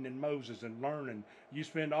reading in Moses and learning. You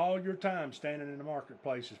spend all your time standing in the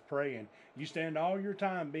marketplaces praying. You spend all your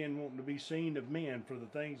time wanting to be seen of men for the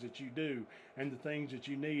things that you do and the things that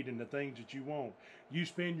you need and the things that you want. You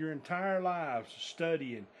spend your entire lives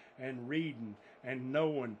studying and reading and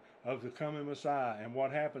knowing of the coming Messiah. And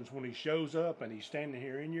what happens when he shows up and he's standing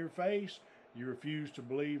here in your face? You refuse to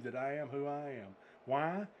believe that I am who I am.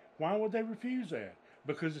 Why? Why would they refuse that?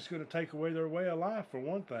 Because it's going to take away their way of life, for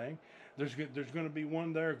one thing. There's going to be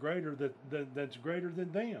one there that's greater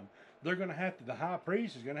than them. They're going to have to, the high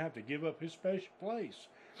priest is going to have to give up his special place.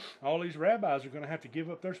 All these rabbis are going to have to give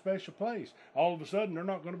up their special place. All of a sudden, they're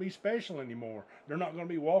not going to be special anymore. They're not going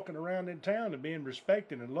to be walking around in town and being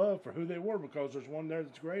respected and loved for who they were because there's one there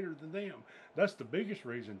that's greater than them. That's the biggest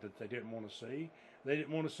reason that they didn't want to see. They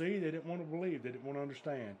didn't want to see. They didn't want to believe. They didn't want to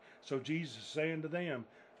understand. So Jesus is saying to them,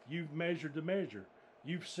 you've measured the measure.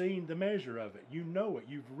 You've seen the measure of it. You know it.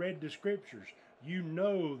 You've read the scriptures. You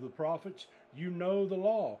know the prophets. You know the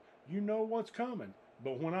law. You know what's coming.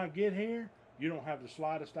 But when I get here, you don't have the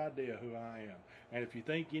slightest idea who I am. And if you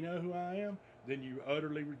think you know who I am, then you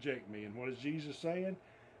utterly reject me. And what is Jesus saying?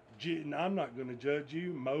 I'm not going to judge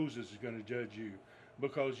you. Moses is going to judge you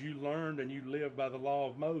because you learned and you lived by the law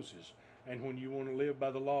of Moses. And when you want to live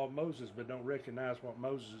by the law of Moses but don't recognize what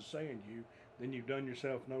Moses is saying to you, then you've done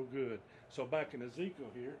yourself no good. So back in Ezekiel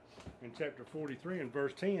here, in chapter 43 and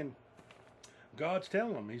verse 10, God's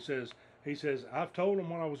telling them, he says, I've told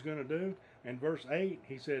them what I was going to do. In verse 8,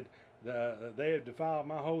 he said, they have defiled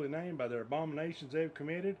my holy name by their abominations they have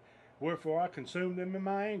committed. Wherefore I consumed them in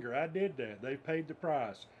my anger. I did that. They've paid the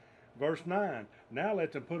price. Verse 9, now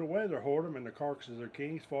let them put away their whoredom and the carcasses of their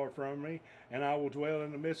kings far from me, and I will dwell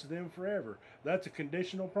in the midst of them forever. That's a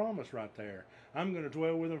conditional promise right there. I'm going to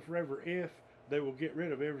dwell with them forever if they will get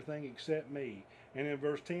rid of everything except me. And in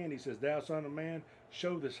verse 10, he says, thou son of man,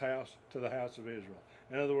 show this house to the house of Israel.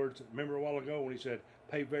 In other words, remember a while ago when he said,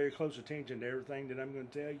 pay very close attention to everything that I'm going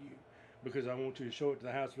to tell you, because I want you to show it to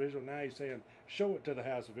the house of Israel. Now he's saying, show it to the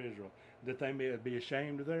house of Israel, that they may be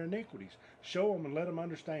ashamed of their iniquities. Show them and let them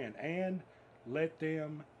understand, and let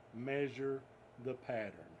them measure the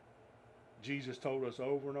pattern. Jesus told us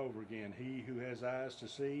over and over again, he who has eyes to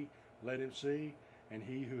see, let him see, and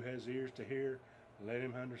he who has ears to hear, let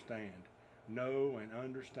him understand. Know and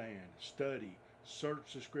understand. Study.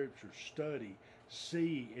 Search the scriptures. Study.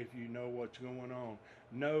 See if you know what's going on.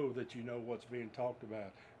 Know that you know what's being talked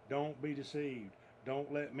about. Don't be deceived.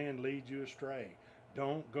 Don't let men lead you astray.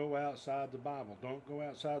 Don't go outside the Bible. Don't go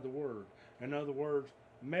outside the Word. In other words,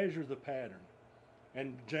 measure the pattern.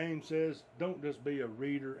 And James says, don't just be a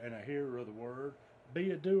reader and a hearer of the Word.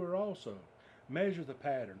 Be a doer also. Measure the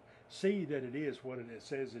pattern. See that it is what it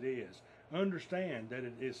says it is. Understand that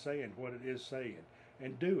it is saying what it is saying.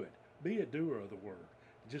 And do it. Be a doer of the Word.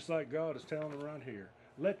 Just like God is telling them right here.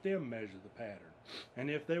 Let them measure the pattern. And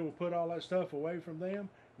if they will put all that stuff away from them,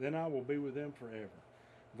 then I will be with them forever.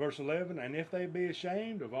 Verse 11, and if they be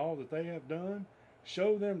ashamed of all that they have done,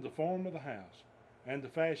 show them the form of the house, and the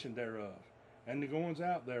fashion thereof, and the goings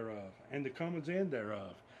out thereof, and the comings in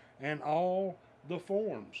thereof, and all the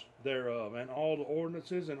forms thereof, and all the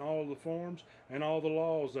ordinances, and all the forms, and all the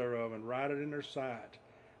laws thereof, and write it in their sight,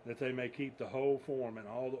 that they may keep the whole form, and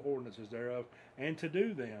all the ordinances thereof, and to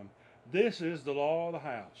do them. This is the law of the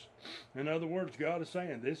house. In other words, God is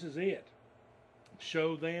saying, this is it.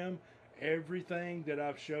 Show them everything that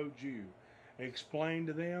I've showed you. Explain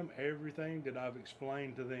to them everything that I've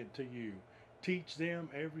explained to you. Teach them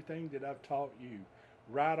everything that I've taught you.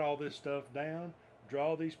 Write all this stuff down.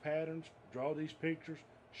 Draw these patterns. Draw these pictures.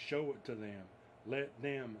 Show it to them. Let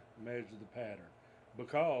them measure the pattern.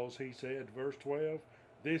 Because, he said, verse 12,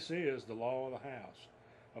 this is the law of the house.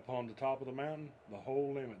 Upon the top of the mountain, the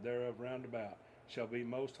whole limit thereof round about shall be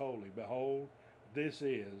most holy. Behold, this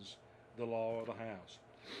is the law of the house.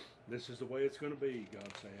 This is the way it's going to be, God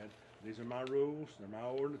said. These are my rules. They're my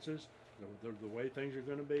ordinances. They're the way things are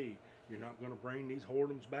going to be. You're not going to bring these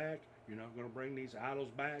whoredoms back. You're not going to bring these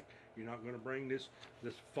idols back. You're not going to bring this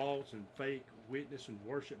false and fake witness and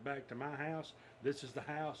worship back to my house. This is the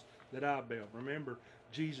house that I built. Remember,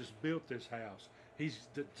 Jesus built this house.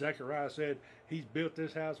 Zechariah said he's built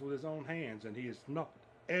this house with his own hands, and he is not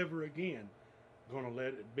ever again going to let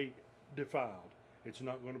it be defiled. It's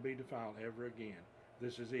not going to be defiled ever again.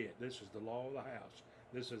 This is it. This is the law of the house.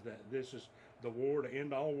 This is the war to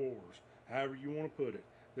end all wars. However you want to put it.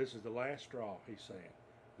 This is the last straw, he's saying.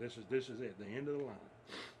 This is it, the end of the line.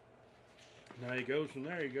 Now he goes from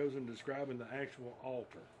there, he goes into describing the actual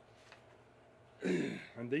altar.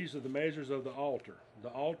 And these are the measures of the altar. The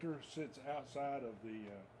altar sits outside of the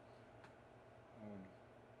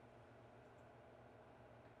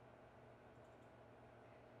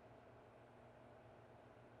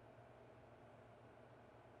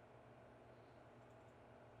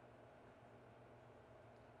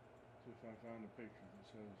see if I find a picture that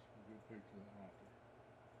says a good picture of the altar.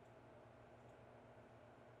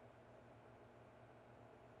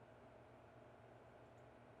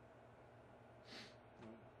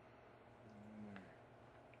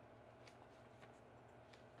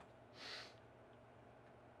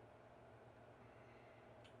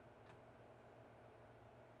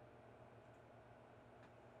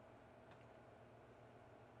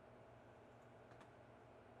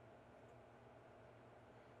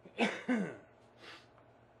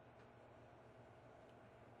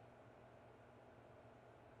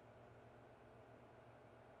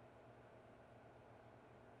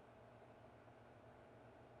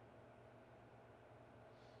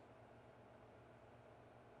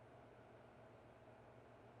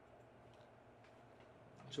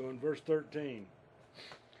 So in verse 13,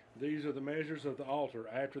 these are the measures of the altar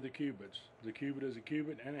after the cubits. The cubit is a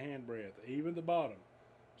cubit and a handbreadth. Even the bottom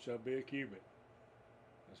shall be a cubit.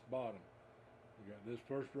 That's bottom. You got this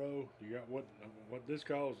first row. You got what this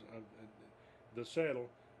calls the settle.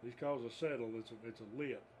 This calls a settle. It's a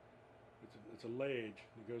lip. It's a ledge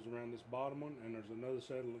that goes around this bottom one, and there's another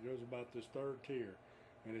settle that goes about this third tier,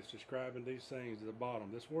 and it's describing these things at the bottom.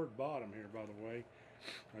 This word bottom here, by the way,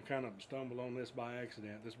 I kind of stumbled on this by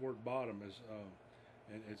accident. This word bottom is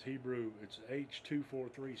it's Hebrew. It's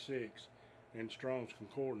H2436 in Strong's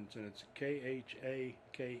Concordance, and it's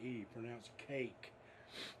Khake, pronounced cake.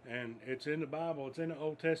 And it's in the Bible. It's in the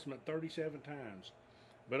Old Testament 37 times,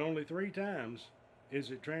 but only 3 times is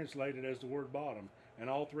it translated as the word bottom, and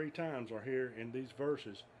all 3 times are here in these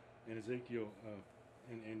verses in Ezekiel,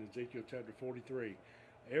 in Ezekiel chapter 43.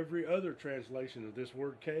 Every other translation of this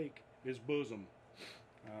word cake is bosom.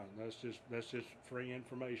 That's just free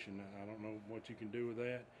information. I don't know what you can do with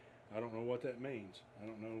that. I don't know what that means. I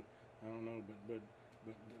don't know. But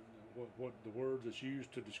what the word that's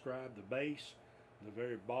used to describe the base, the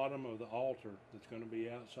very bottom of the altar that's going to be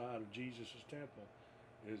outside of Jesus' temple,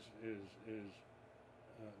 is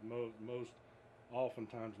most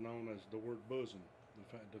oftentimes known as the word bosom,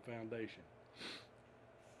 the foundation.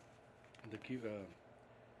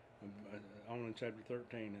 On in chapter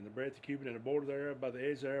 13, and the breadth of the cubit and the border thereof by the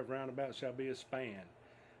edge thereof round about shall be a span,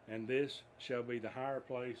 and this shall be the higher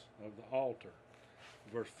place of the altar.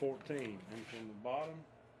 Verse 14, and from the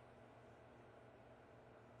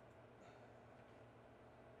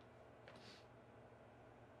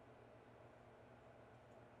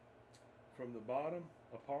bottom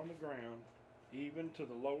upon the ground, even to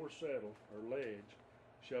the lower settle or ledge,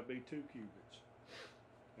 shall be 2 cubits,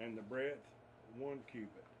 and the breadth 1 cubit.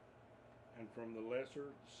 And from the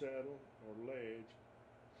lesser settle or ledge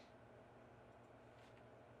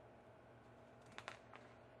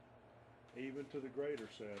even to the greater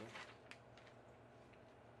settle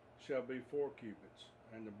shall be 4 cubits,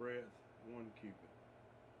 and the breadth 1 cubit.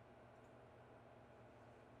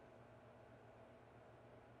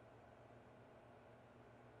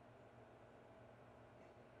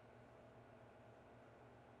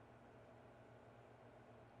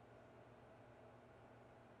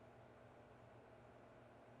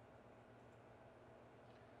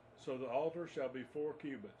 So the altar shall be 4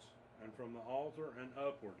 cubits, and from the altar and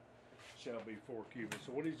upward shall be 4 cubits.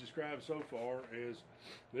 So what he's described so far is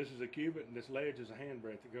this is a cubit, and this ledge is a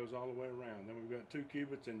handbreadth that goes all the way around. Then we've got 2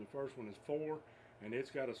 cubits, and the first one is 4, and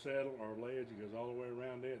it's got a settle or a ledge that goes all the way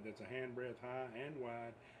around it. That's a handbreadth high and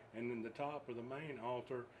wide. And then the top of the main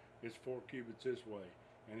altar is 4 cubits this way,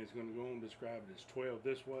 and it's going to go on and describe it as 12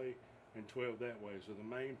 this way and 12 that way. So the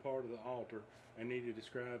main part of the altar, and he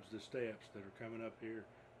describes the steps that are coming up here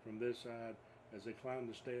from this side. As they climb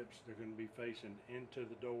the steps, they're going to be facing into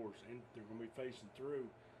the doors, and they're going to be facing through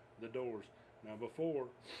the doors. Now, before,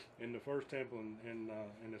 in the first temple and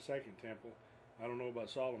in the second temple, I don't know about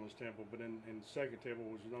Solomon's temple, but in the second temple,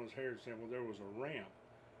 which was known as Herod's temple, there was a ramp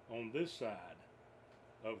on this side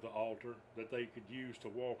of the altar that they could use to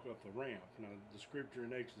walk up the ramp. Now, the scripture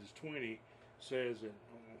in Exodus 20 says that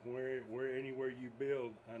anywhere you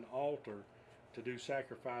build an altar to do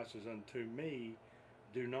sacrifices unto me,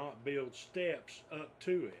 do not build steps up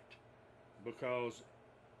to it, because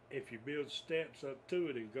if you build steps up to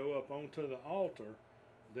it and go up onto the altar,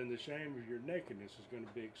 then the shame of your nakedness is going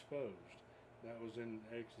to be exposed. That was in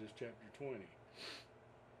Exodus chapter 20.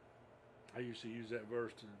 I used to use that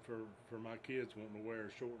verse for my kids wanting to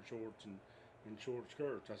wear short shorts and short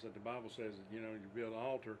skirts. I said the Bible says that, you build an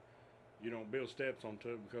altar, you don't build steps onto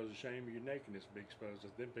it because the shame of your nakedness will be exposed.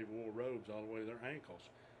 Then people wore robes all the way to their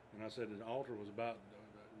ankles. And I said the altar was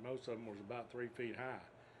most of them was about 3 feet high.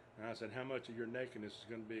 And I said, how much of your nakedness is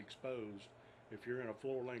going to be exposed if you're in a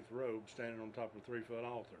floor-length robe standing on top of a 3-foot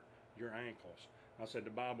altar? Your ankles. I said the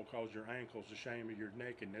Bible calls your ankles the shame of your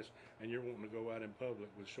nakedness, and you're wanting to go out in public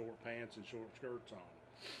with short pants and short skirts on.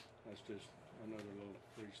 That's just another little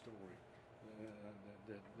free story.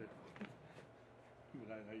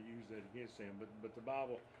 But I use that against them. But the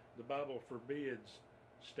Bible forbids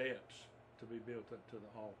steps to be built up to the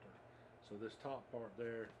altar. So this top part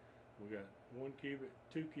there, we got 1 cubit,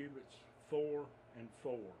 2 cubits, 4 and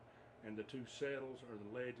 4, and the 2 settles or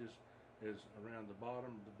the ledges is around the bottom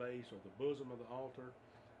of the base or the bosom of the altar,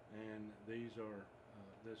 and these are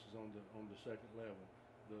This is on the second level,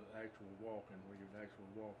 the actual walking, where you'd actually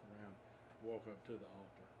walk around, walk up to the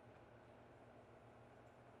altar.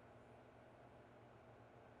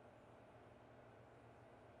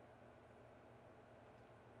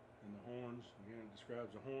 And the horns, again, it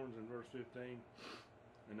describes the horns in verse 15,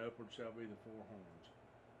 and upward shall be the 4 horns.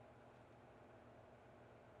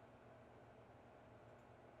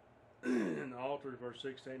 And the altar, verse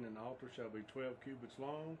 16, and the altar shall be 12 cubits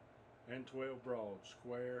long and 12 broad,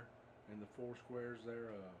 square, and the 4 squares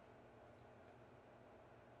thereof.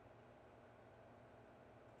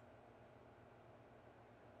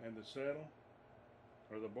 And the settle,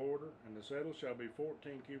 or the border, and the settle shall be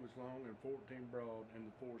 14 cubits long and 14 broad, and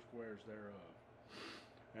the 4 squares thereof.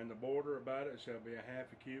 And the border about it shall be a half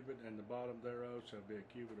a cubit, and the bottom thereof shall be a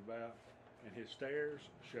cubit about, and his stairs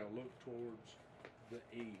shall look towards the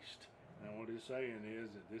east. Now what it's saying is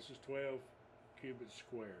that this is 12 cubits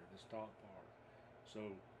square, this top part. So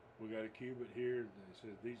we got a cubit here. It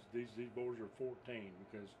says these borders are 14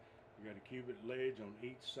 because you got a cubit ledge on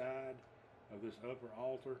each side of this upper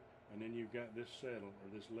altar, and then you've got this settle, or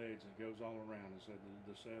this ledge that goes all around. It said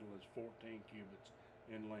the settle is 14 cubits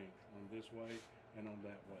in length on this way and on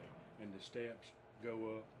that way, and the steps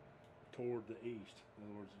go up toward the east. In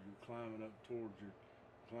other words, you're climbing up towards your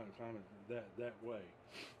climbing that way.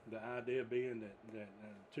 The idea being that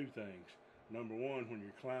 2 things. Number one, when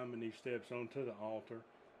you're climbing these steps onto the altar,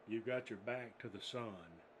 you've got your back to the sun.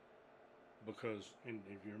 Because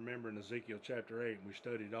if you remember in Ezekiel chapter 8, we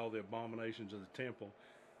studied all the abominations of the temple.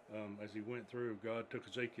 As he went through, God took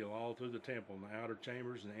Ezekiel all through the temple, in the outer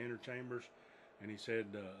chambers and the inner chambers, and he said,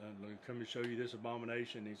 come and show you this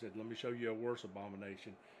abomination. He said, let me show you a worse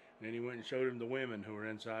abomination. And then he went and showed him the women who were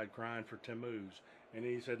inside crying for Tammuz. And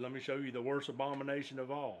he said, let me show you the worst abomination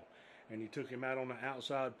of all. And he took him out on the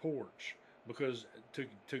outside porch, because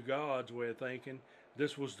to God's way of thinking,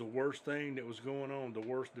 this was the worst thing that was going on, the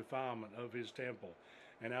worst defilement of his temple.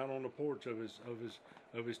 And out on the porch of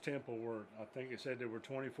his temple were, I think it said there were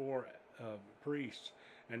 24 priests,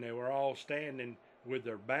 and they were all standing with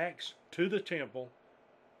their backs to the temple,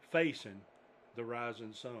 facing the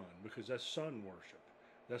rising sun, because that's sun worship.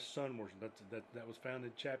 That's sun worship. That was found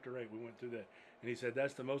in chapter 8. We went through that. And he said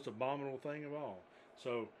that's the most abominable thing of all.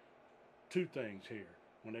 So 2 things here.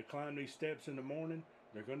 When they climb these steps in the morning,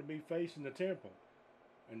 they're going to be facing the temple,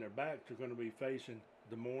 and their backs are going to be facing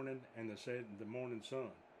the morning and the morning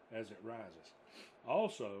sun as it rises.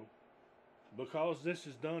 Also, because this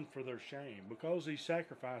is done for their shame, because these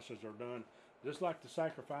sacrifices are done just like the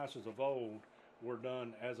sacrifices of old were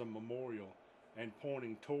done as a memorial and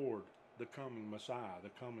pointing toward the coming Messiah,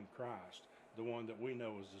 the coming Christ, the one that we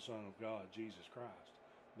know as the Son of God, Jesus Christ,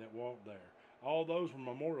 that walked there. All those were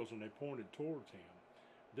memorials, and they pointed towards him.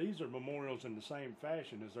 These are memorials in the same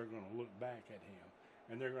fashion as they're going to look back at him,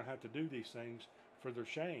 and they're going to have to do these things for their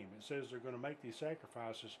shame. It says they're going to make these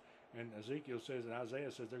sacrifices, and Ezekiel says, and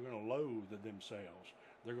Isaiah says, they're going to loathe themselves.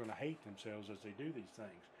 They're going to hate themselves as they do these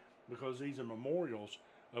things, because these are memorials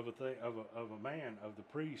of a man, of the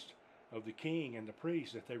priest, of the king and the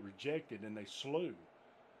priest that they rejected and they slew.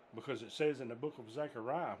 Because it says in the book of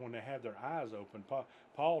Zechariah, when they have their eyes open,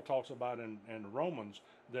 Paul talks about in Romans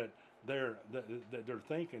that they're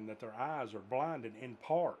thinking that their eyes are blinded in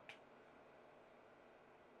part.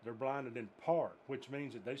 They're blinded in part, which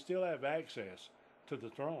means that they still have access to the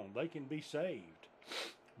throne. They can be saved,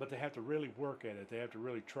 but they have to really work at it. They have to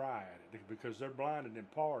really try at it, because they're blinded in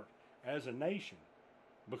part as a nation,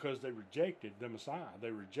 because they rejected the Messiah.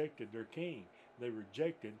 They rejected their king. They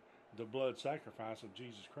rejected the blood sacrifice of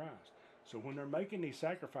Jesus Christ. So when they're making these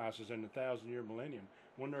sacrifices in the 1,000-year millennium,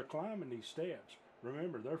 when they're climbing these steps,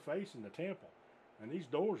 remember, they're facing the temple, and these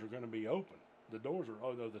doors are going to be open. The doors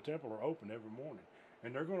of the temple are open every morning,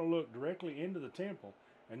 and they're going to look directly into the temple,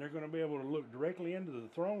 and they're going to be able to look directly into the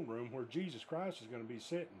throne room where Jesus Christ is going to be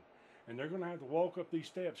sitting. And they're going to have to walk up these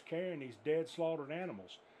steps carrying these dead, slaughtered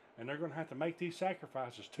animals, and they're going to have to make these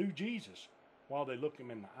sacrifices to Jesus while they look him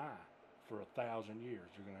in the eye. For 1,000 years,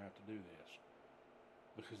 they're going to have to do this,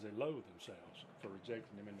 because they loathe themselves for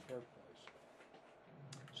rejecting him in the first place.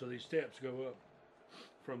 So these steps go up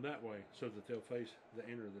from that way so that they'll face the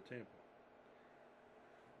enter of the temple.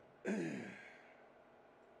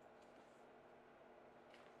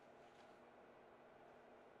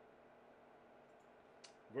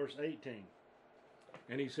 Verse 18.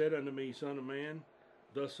 And he said unto me, Son of man,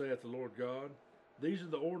 thus saith the Lord God, these are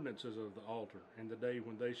the ordinances of the altar in the day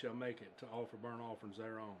when they shall make it to offer burnt offerings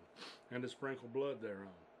thereon, and to sprinkle blood thereon.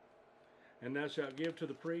 And thou shalt give to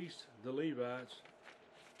the priests, the Levites,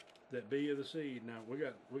 that be of the seed. Now we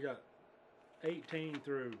got 18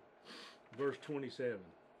 through verse 27.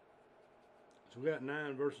 So we got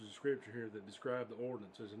 9 verses of scripture here that describe the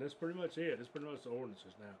ordinances, and that's pretty much it. That's pretty much the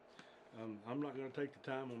ordinances now. I'm not going to take the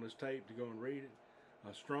time on this tape to go and read it.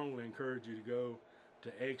 I strongly encourage you to go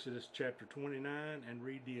to Exodus chapter 29 and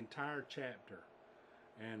read the entire chapter.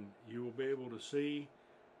 And you will be able to see,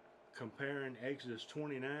 comparing Exodus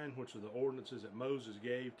 29, which are the ordinances that Moses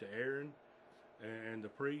gave to Aaron and the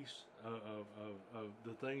priests of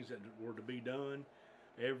the things that were to be done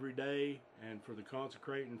every day, and for the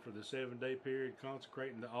consecrating for the 7-day period,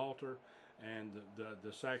 consecrating the altar and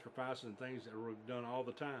the sacrifices and things that were done all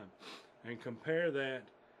the time. And compare that,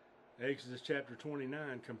 Exodus chapter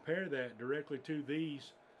 29, compare that directly to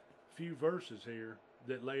these few verses here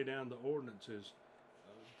that lay down the ordinances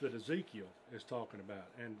that Ezekiel is talking about,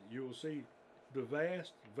 and you will see the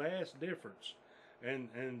vast difference and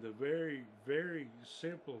the very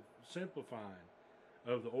simplifying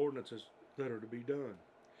of the ordinances that are to be done.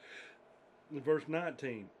 In verse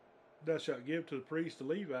 19, thou shalt give to the priests the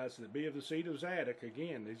Levites that be of the seed of Zadok.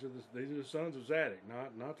 Again, these are the sons of Zadok,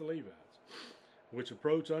 not the Levites, which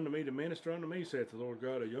approach unto me to minister unto me, saith the Lord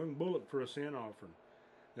God, a young bullock for a sin offering.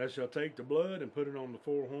 Thou shalt take the blood and put it on the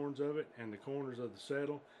 4 horns of it and the corners of the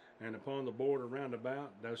settle, and upon the border round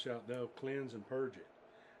about thou shalt cleanse and purge it.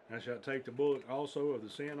 Thou shalt take the bullock also of the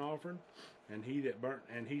sin offering, and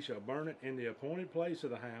he shall burn it in the appointed place of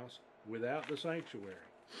the house without the sanctuary.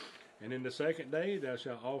 And in the 2nd day thou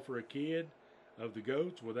shalt offer a kid of the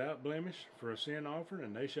goats without blemish for a sin offering,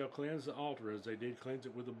 and they shall cleanse the altar as they did cleanse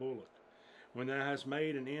it with the bullock. When thou hast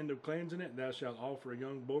made an end of cleansing it, thou shalt offer a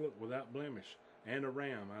young bullock without blemish, and a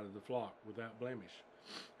ram out of the flock without blemish.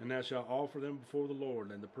 And thou shalt offer them before the Lord,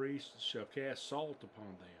 and the priests shall cast salt upon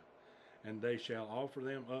them, and they shall offer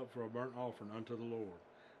them up for a burnt offering unto the Lord.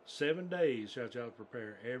 7 days shalt thou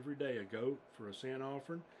prepare every day a goat for a sin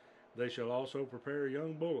offering. They shall also prepare a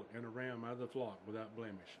young bullock and a ram out of the flock without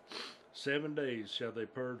blemish. 7 days shall they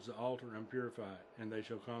purge the altar and purify it, and they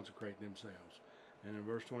shall consecrate themselves. And in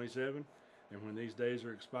verse 27, and when these days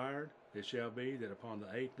are expired, it shall be that upon the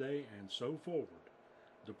 8th day and so forward,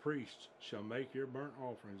 the priests shall make your burnt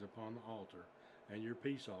offerings upon the altar and your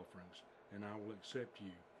peace offerings, and I will accept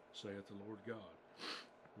you, saith the Lord God.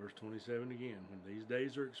 Verse 27 again, when these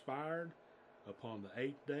days are expired, upon the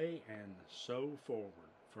 8th day and so forward.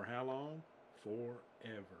 For how long?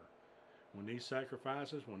 Forever. When these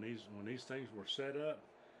sacrifices, when these things were set up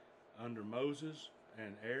under Moses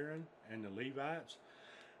and Aaron and the Levites,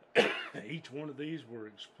 each one of these were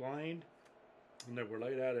explained and they were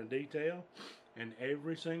laid out in detail, and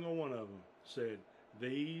every single one of them said,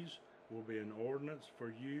 these will be an ordinance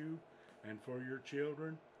for you and for your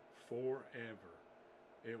children forever.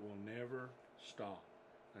 It will never stop.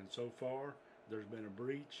 And so far, there's been a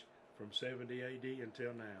breach from 70 AD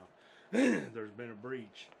until now. There's been a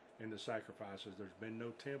breach in the sacrifices. There's been no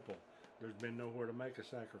temple. There's been nowhere to make a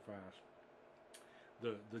sacrifice.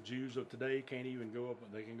 The Jews of today can't even go up.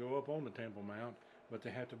 They can go up on the Temple Mount, but they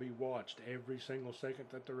have to be watched every single second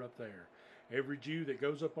that they're up there. Every Jew that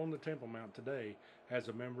goes up on the Temple Mount today has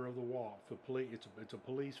a member of the WAF. It's a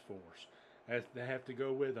police force. They have to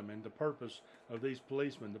go with them. And the purpose of these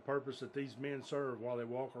policemen, the purpose that these men serve while they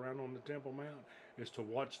walk around on the Temple Mount, is to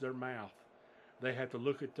watch their mouth. They have to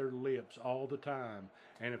look at their lips all the time.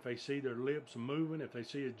 And if they see their lips moving, if they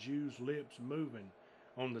see a Jew's lips moving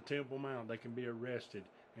on the Temple Mount, they can be arrested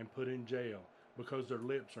and put in jail because their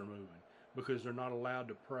lips are moving, because they're not allowed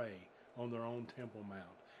to pray on their own Temple Mount.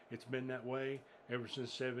 It's been that way ever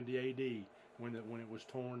since 70 AD when it was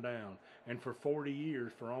torn down. And for 40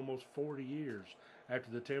 years, for almost 40 years,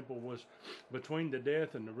 after the temple was, between the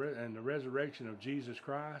death and the resurrection of Jesus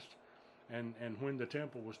Christ, and when the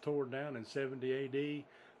temple was torn down in 70 AD,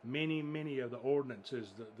 many of the ordinances,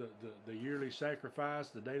 the yearly sacrifice,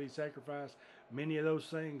 the daily sacrifice, many of those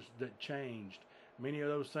things that changed, many of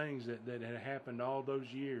those things that had happened all those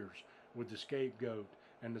years with the scapegoat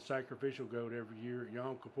and the sacrificial goat every year at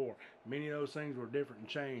Yom Kippur. Many of those things were different and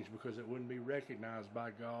changed because it wouldn't be recognized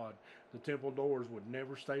by God. The temple doors would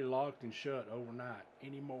never stay locked and shut overnight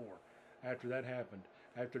anymore after that happened.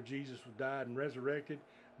 After Jesus died and resurrected,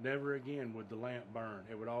 never again would the lamp burn.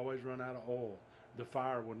 It would always run out of oil. The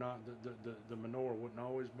fire would not, the menorah wouldn't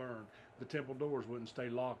always burn. The temple doors wouldn't stay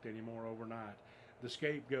locked anymore overnight. The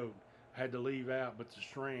scapegoat had to leave out, but the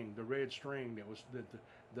string, the red string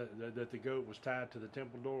that the goat was tied to the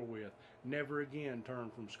temple door with, never again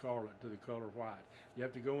turned from scarlet to the color white. You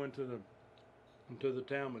have to go into the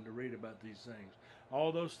Talmud to read about these things.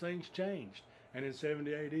 All those things changed, and in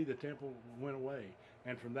 70 AD the temple went away.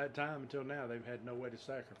 And from that time until now, they've had no way to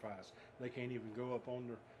sacrifice. They can't even go up on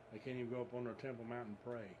their Temple Mount and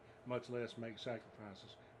pray, much less make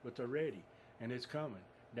sacrifices. But they're ready, and it's coming.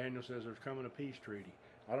 Daniel says there's coming a peace treaty.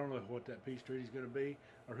 I don't know what that peace treaty is going to be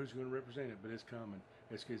or who's going to represent it, but it's coming.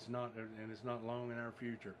 It's not, and it's not long in our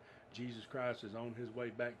future. Jesus Christ is on his way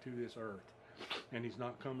back to this earth, and he's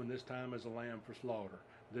not coming this time as a lamb for slaughter.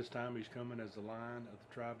 This time he's coming as the Lion of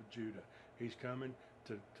the tribe of Judah. He's coming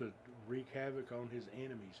to wreak havoc on his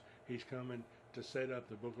enemies. He's coming to set up.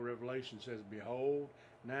 The book of Revelation says, behold,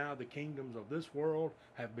 now the kingdoms of this world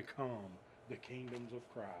have become the kingdoms of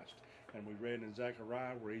Christ. And we read in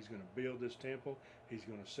Zechariah where he's going to build this temple. He's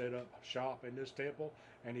going to set up shop in this temple,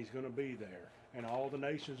 and he's going to be there. And all the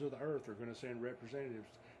nations of the earth are going to send representatives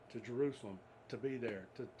to Jerusalem to be there,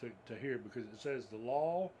 to hear, because it says the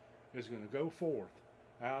law is going to go forth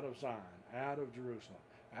out of Zion, out of Jerusalem,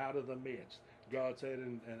 out of the midst. God said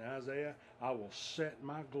in Isaiah, I will set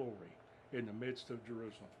my glory in the midst of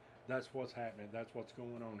Jerusalem. That's what's happening. That's what's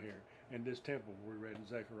going on here. In this temple we read in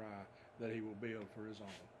Zechariah that he will build for his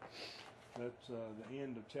own. That's the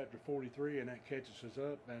end of chapter 43, and that catches us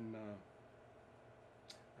up, and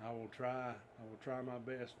I will try my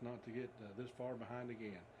best not to get this far behind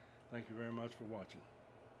again. Thank you very much for watching.